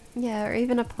 Yeah, or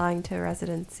even applying to a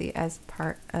residency as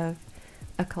part of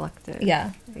a collective.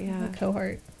 Yeah. Yeah. A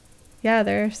cohort. Yeah,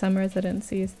 there are some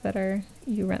residencies that are,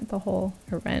 you rent the whole,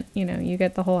 or rent, you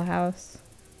get the whole house.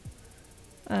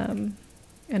 And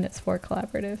it's for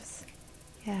collaboratives.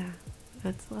 Yeah,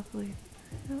 that's lovely.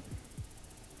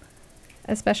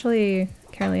 Especially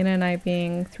Carolina and I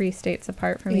being 3 states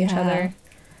apart from each Yeah. other.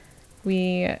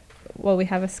 We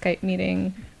have a Skype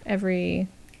meeting every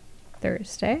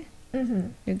Thursday,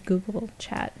 Mm-hmm. a Google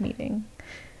chat meeting.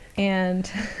 And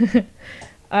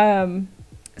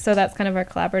so that's kind of our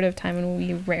collaborative time, and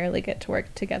we rarely get to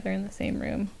work together in the same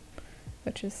room,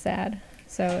 which is sad.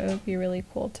 So it would be really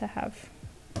cool to have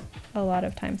a lot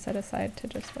of time set aside to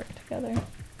just work together.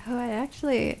 Oh, I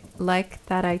actually like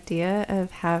that idea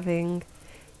of having,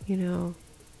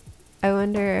 I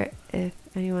wonder if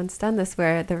anyone's done this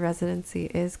where the residency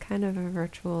is kind of a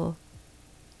virtual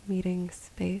meeting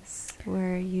space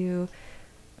where you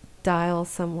dial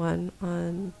someone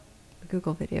on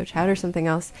Google video chat or something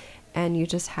else, and you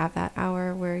just have that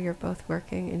hour where you're both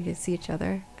working and you see each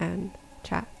other and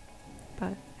chat.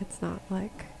 But it's not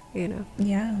like,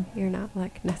 Yeah. you're not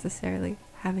like necessarily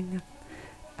having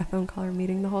a phone call or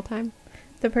meeting the whole time.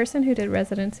 The person who did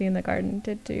residency in the garden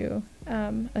did do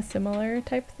a similar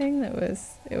type thing. It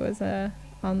was a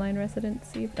online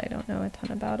residency, but I don't know a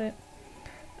ton about it.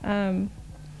 And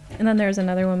then there's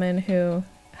another woman who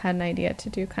had an idea to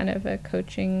do kind of a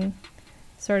coaching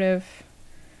sort of,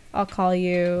 I'll call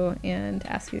you and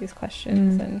ask you these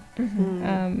questions, and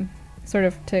Mm-hmm. sort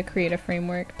of to create a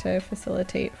framework to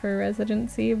facilitate for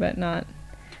residency, but not,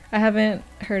 I haven't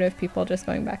heard of people just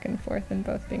going back and forth and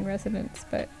both being residents,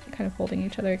 but kind of holding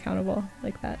each other accountable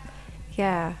like that.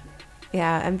 Yeah.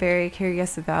 I'm very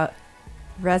curious about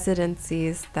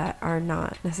residencies that are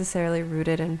not necessarily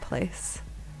rooted in place,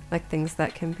 like things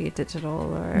that can be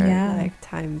digital or Yeah. like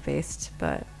time-based,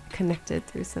 but connected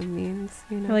through some means,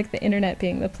 Or like the internet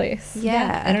being the place.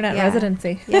 Yeah, Internet yeah.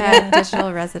 residency. Yeah,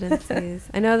 digital residencies.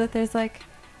 I know that there's like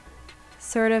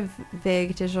sort of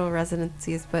vague digital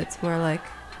residencies, but it's more like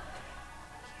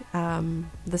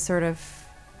the sort of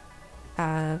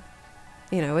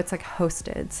it's like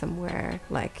hosted somewhere,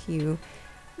 like you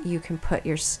can put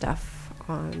your stuff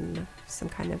on some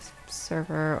kind of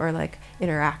server or like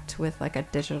interact with like a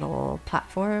digital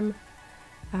platform,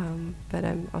 but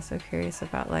I'm also curious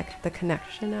about like the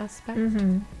connection aspect.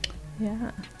 Mm-hmm.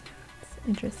 Yeah. It's an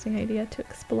interesting idea to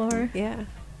explore. Yeah,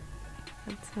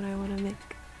 that's what I want to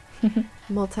make.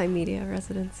 Multimedia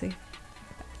residency.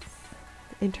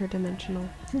 Interdimensional.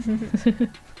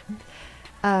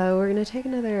 We're going to take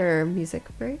another music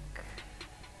break.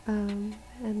 And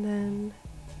then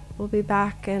we'll be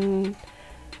back and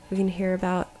we can hear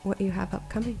about what you have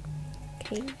upcoming.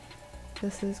 Okay.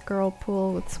 This is Girl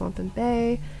Pool with Swamp and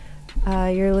Bay.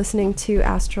 You're listening to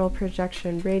Astral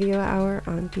Projection Radio Hour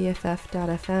on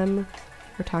BFF.FM.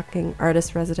 We're talking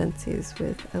artist residencies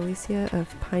with Alicia of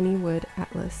Piney Wood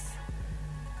Atlas.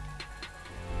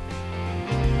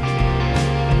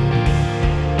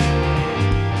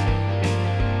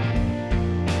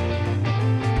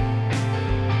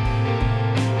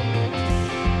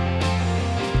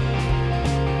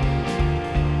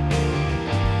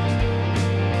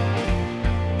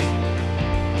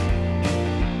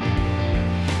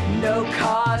 No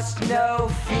cost, no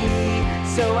fee,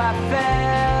 so I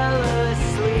fell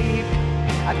asleep.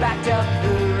 I backed up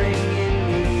the ring in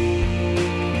me,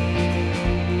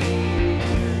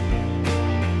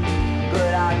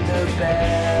 but I'm the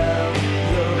bell.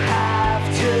 You'll have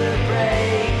to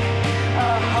break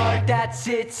a heart that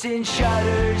sits in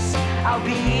shutters. I'll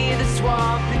be the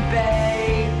swamp and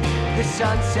bay. The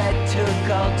sunset took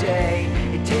all day,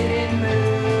 it didn't move.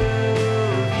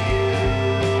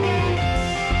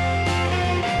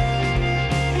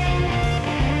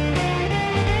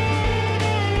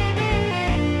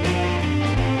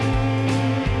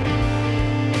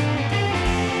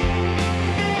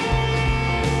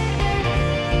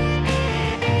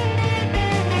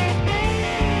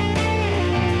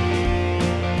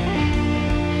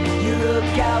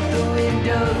 Out the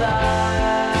window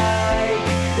like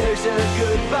there's a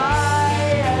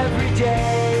goodbye every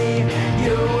day.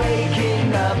 You're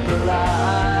waking up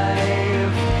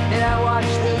alive, and I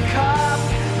watch the cop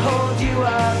hold you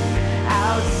up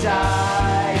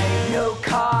outside. No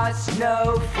cost,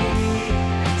 no fee,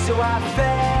 so I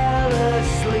fell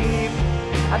asleep.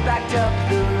 I backed up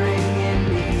the ring in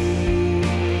me,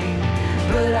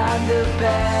 but I'm the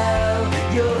bell.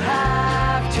 You'll have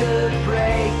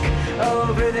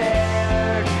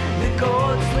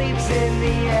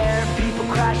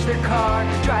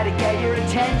try to get your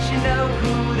attention, know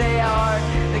who they are.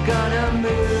 They're gonna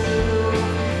move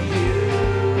you.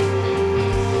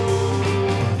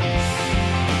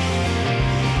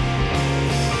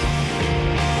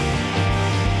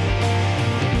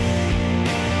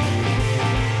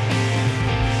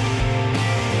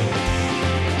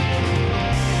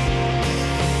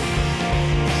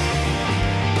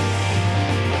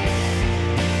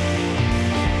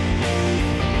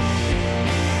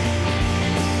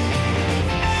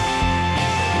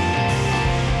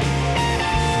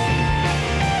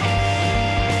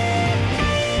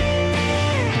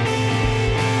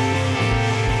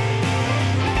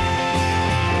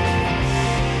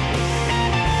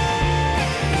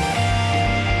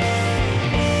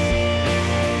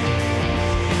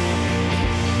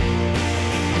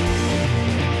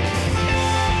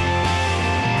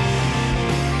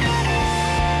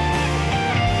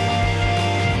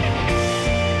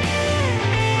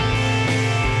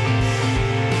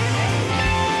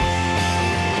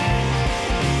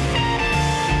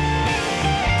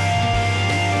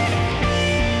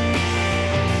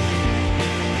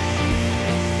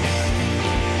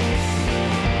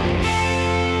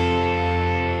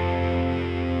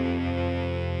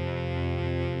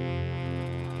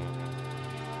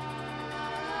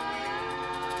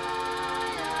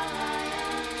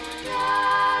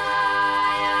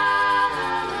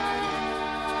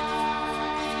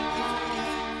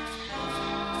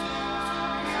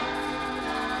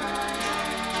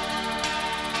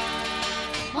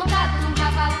 Montado num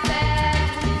cavalo ferro,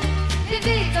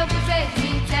 vivi campos verdes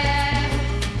em terra.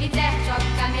 Em terra,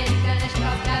 troca americanas,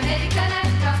 troca americanas,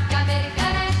 troca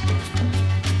americanas.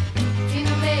 E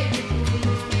no meio de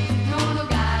tudo, num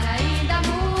lugar ainda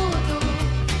mudo,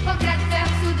 concreto,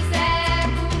 ferro, surdo e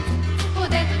cego, por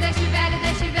dentro deste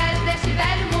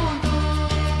velho mundo.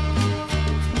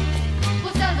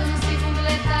 Pulsando no segundo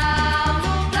letal,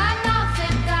 no planalto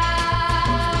central,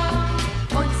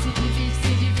 onde se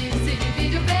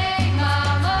divide o bem,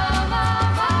 mal, mal, mal,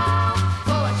 mal.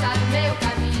 Vou achar o meu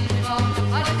caminho de volta,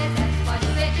 pode ser certo, pode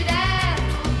ser direto.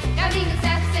 Caminho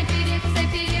certo, sem perigo, sem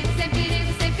perigo, sem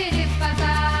perigo, sem perigo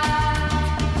fatal.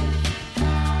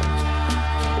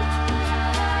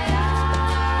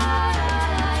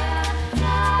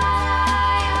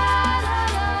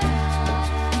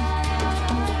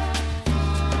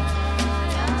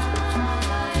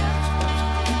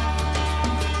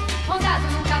 Montado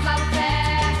num cavalo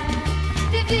ferro,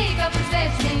 vivi campos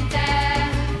verdes em terra.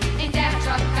 Em terra,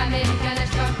 troca americanas,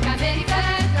 troca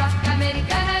americanas, troca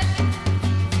americanas.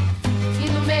 E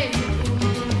no meio de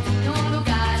tudo, num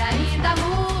lugar ainda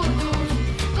mudo,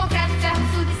 concreto, ferro,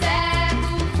 surdo e cego,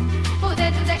 por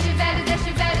dentro deste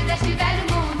velho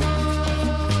mundo.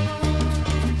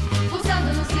 Pulsando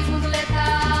no segundo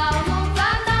letal, num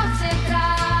planalto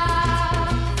central,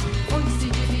 onde se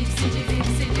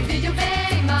divide o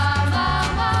bem, mal, mal,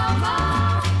 mal,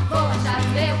 mal. Vou achar o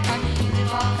meu caminho de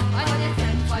volta, pode ser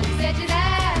certo, pode ser direto.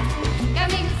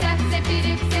 Caminho certo, sem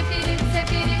perigo, sem perigo, sem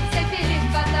perigo, sem perigo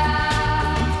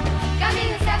fatal.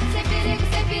 Caminho certo, sem perigo,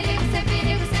 sem perigo, sem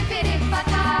perigo, sem perigo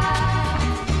fatal.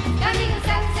 Caminho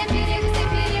certo, sem perigo, sem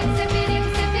perigo, sem perigo,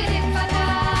 sem perigo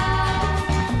fatal.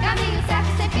 Caminho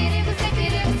certo, sem perigo, sem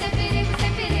perigo, sem perigo,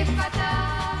 sem perigo fatal.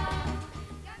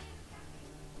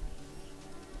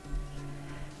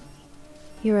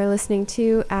 You are listening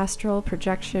to Astral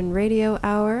Projection Radio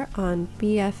Hour on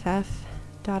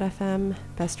BFF.FM,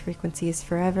 Best Frequencies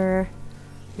Forever.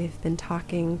 We've been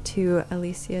talking to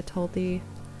Alicia Toldi,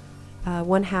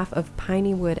 one half of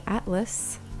Piney Wood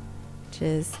Atlas, which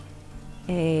is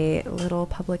a little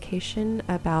publication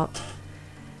about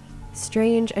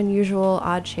strange, unusual,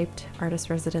 odd-shaped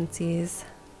artist residencies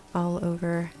all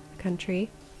over the country.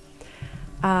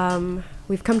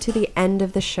 We've come to the end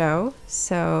of the show,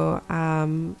 so I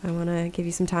want to give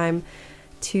you some time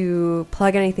to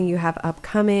plug anything you have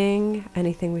upcoming,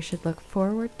 anything we should look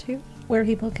forward to. Where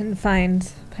people can find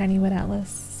Piney Wood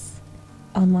Atlas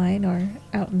online or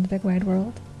out in the big wide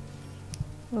world.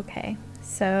 Okay,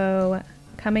 so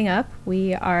coming up,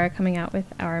 we are coming out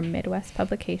with our Midwest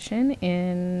publication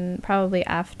in probably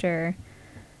after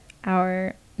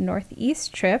our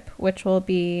Northeast trip, which will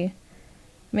be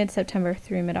mid-September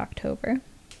through mid-October,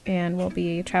 and we'll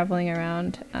be traveling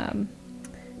around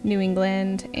New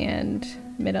England and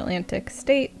Mid-Atlantic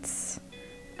states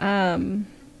for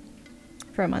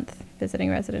a month visiting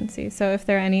residencies. So if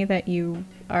there are any that you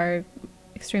are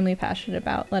extremely passionate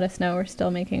about, let us know. We're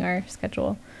still making our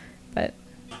schedule, but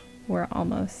we're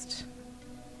almost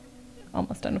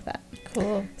done with that.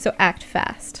 Cool. So act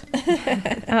fast.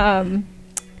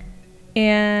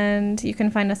 And you can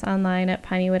find us online at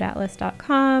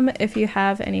pineywood-atlas.com. If you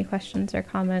have any questions or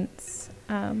comments,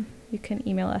 you can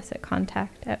email us at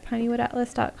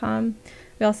contact@pineywood-atlas.com.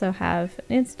 We also have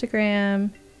an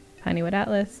Instagram, Piney Wood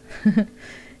Atlas.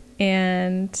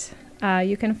 And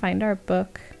you can find our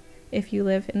book. If you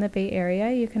live in the Bay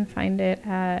Area, you can find it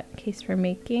at Case for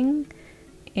Making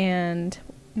and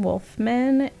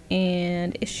Wolfman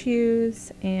and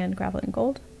Issues and Gravel and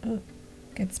Gold. Oh,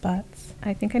 good spots.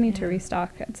 I think I need to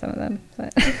restock at some of them,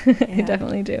 but I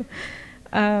definitely do.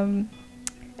 And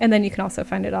then you can also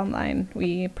find it online.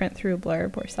 We print through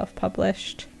Blurb. We're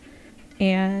self-published,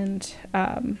 and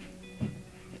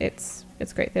it's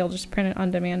great. They'll just print it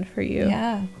on demand for you.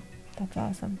 Yeah, that's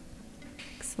awesome.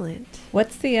 Excellent.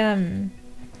 What's the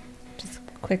just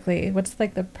quickly, what's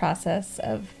like the process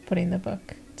of putting the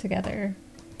book together?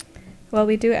 Well,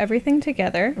 we do everything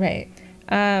together. Right.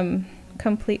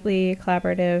 Completely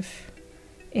collaborative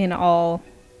in all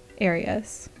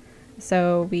areas.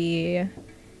 So we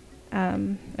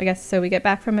we get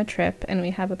back from a trip and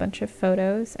we have a bunch of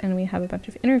photos and we have a bunch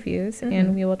of interviews,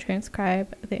 and we will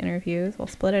transcribe the interviews. We'll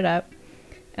split it up,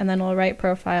 and then we'll write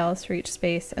profiles for each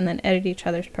space and then edit each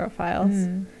other's profiles.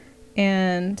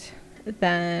 And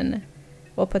then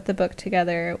we'll put the book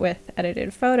together with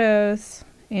edited photos,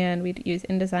 and we use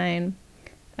InDesign,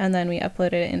 and then we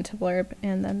upload it into Blurb,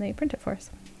 and then they print it for us.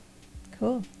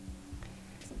 Cool.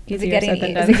 Is Easier it said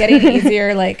than getting done.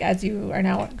 easier, like, as you are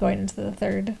now going into the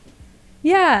third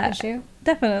issue?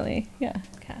 Definitely. Yeah.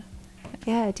 Okay.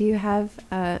 Yeah. Do you have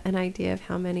an idea of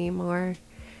how many more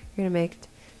you're going to make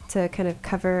to kind of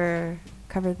cover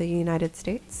the United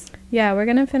States? Yeah, we're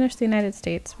going to finish the United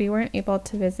States. We weren't able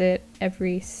to visit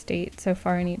every state so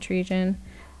far in each region,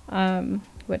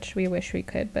 which we wish we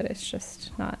could, but it's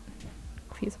just not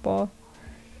feasible.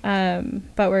 But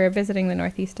we're visiting the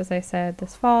Northeast, as I said,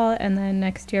 this fall, and then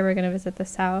next year we're going to visit the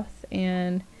South,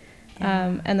 and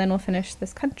then we'll finish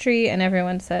this country, and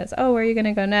everyone says, oh, where are you going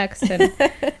to go next? And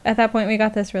at that point, we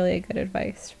got this really good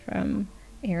advice from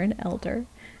Erin Elder.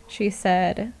 She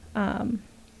said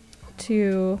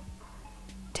to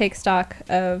take stock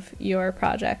of your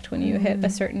project when you hit a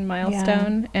certain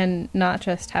milestone and not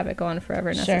just have it go on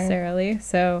forever necessarily.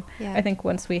 So I think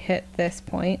once we hit this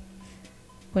point,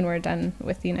 when we're done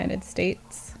with the United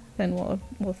States, then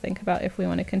we'll think about if we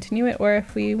want to continue it or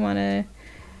if we want to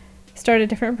start a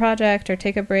different project or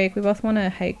take a break. We both want to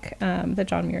hike the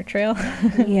John Muir Trail.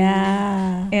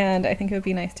 Yeah. And I think it would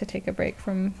be nice to take a break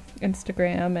from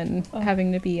Instagram and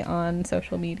having to be on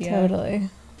social media. Totally.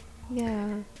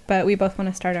 Yeah. But we both want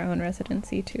to start our own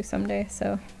residency too someday,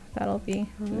 so that'll be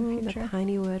in the future. The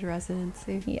Piney Wood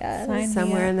residency. Yes. Sign me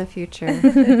Somewhere up. in the future.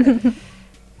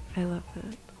 I love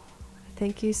that.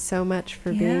 Thank you so much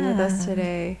for being with us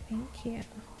today. Thank you.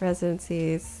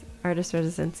 Artist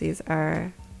residencies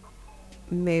are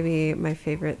maybe my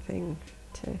favorite thing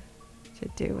to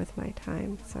do with my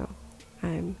time. So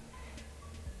I'm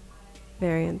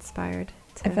very inspired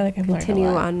to I feel like I've learned a continue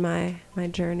lot. on my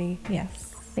journey. Yes.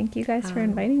 Thank you guys for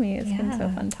inviting me. It's been so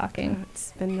fun talking. Oh,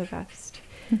 it's been the best.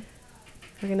 We're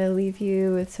going to leave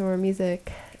you with some more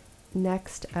music.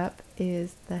 Next up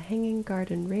is the Hanging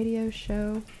Garden Radio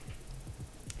Show.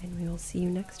 And we will see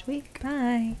you next week.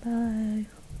 Bye. Bye.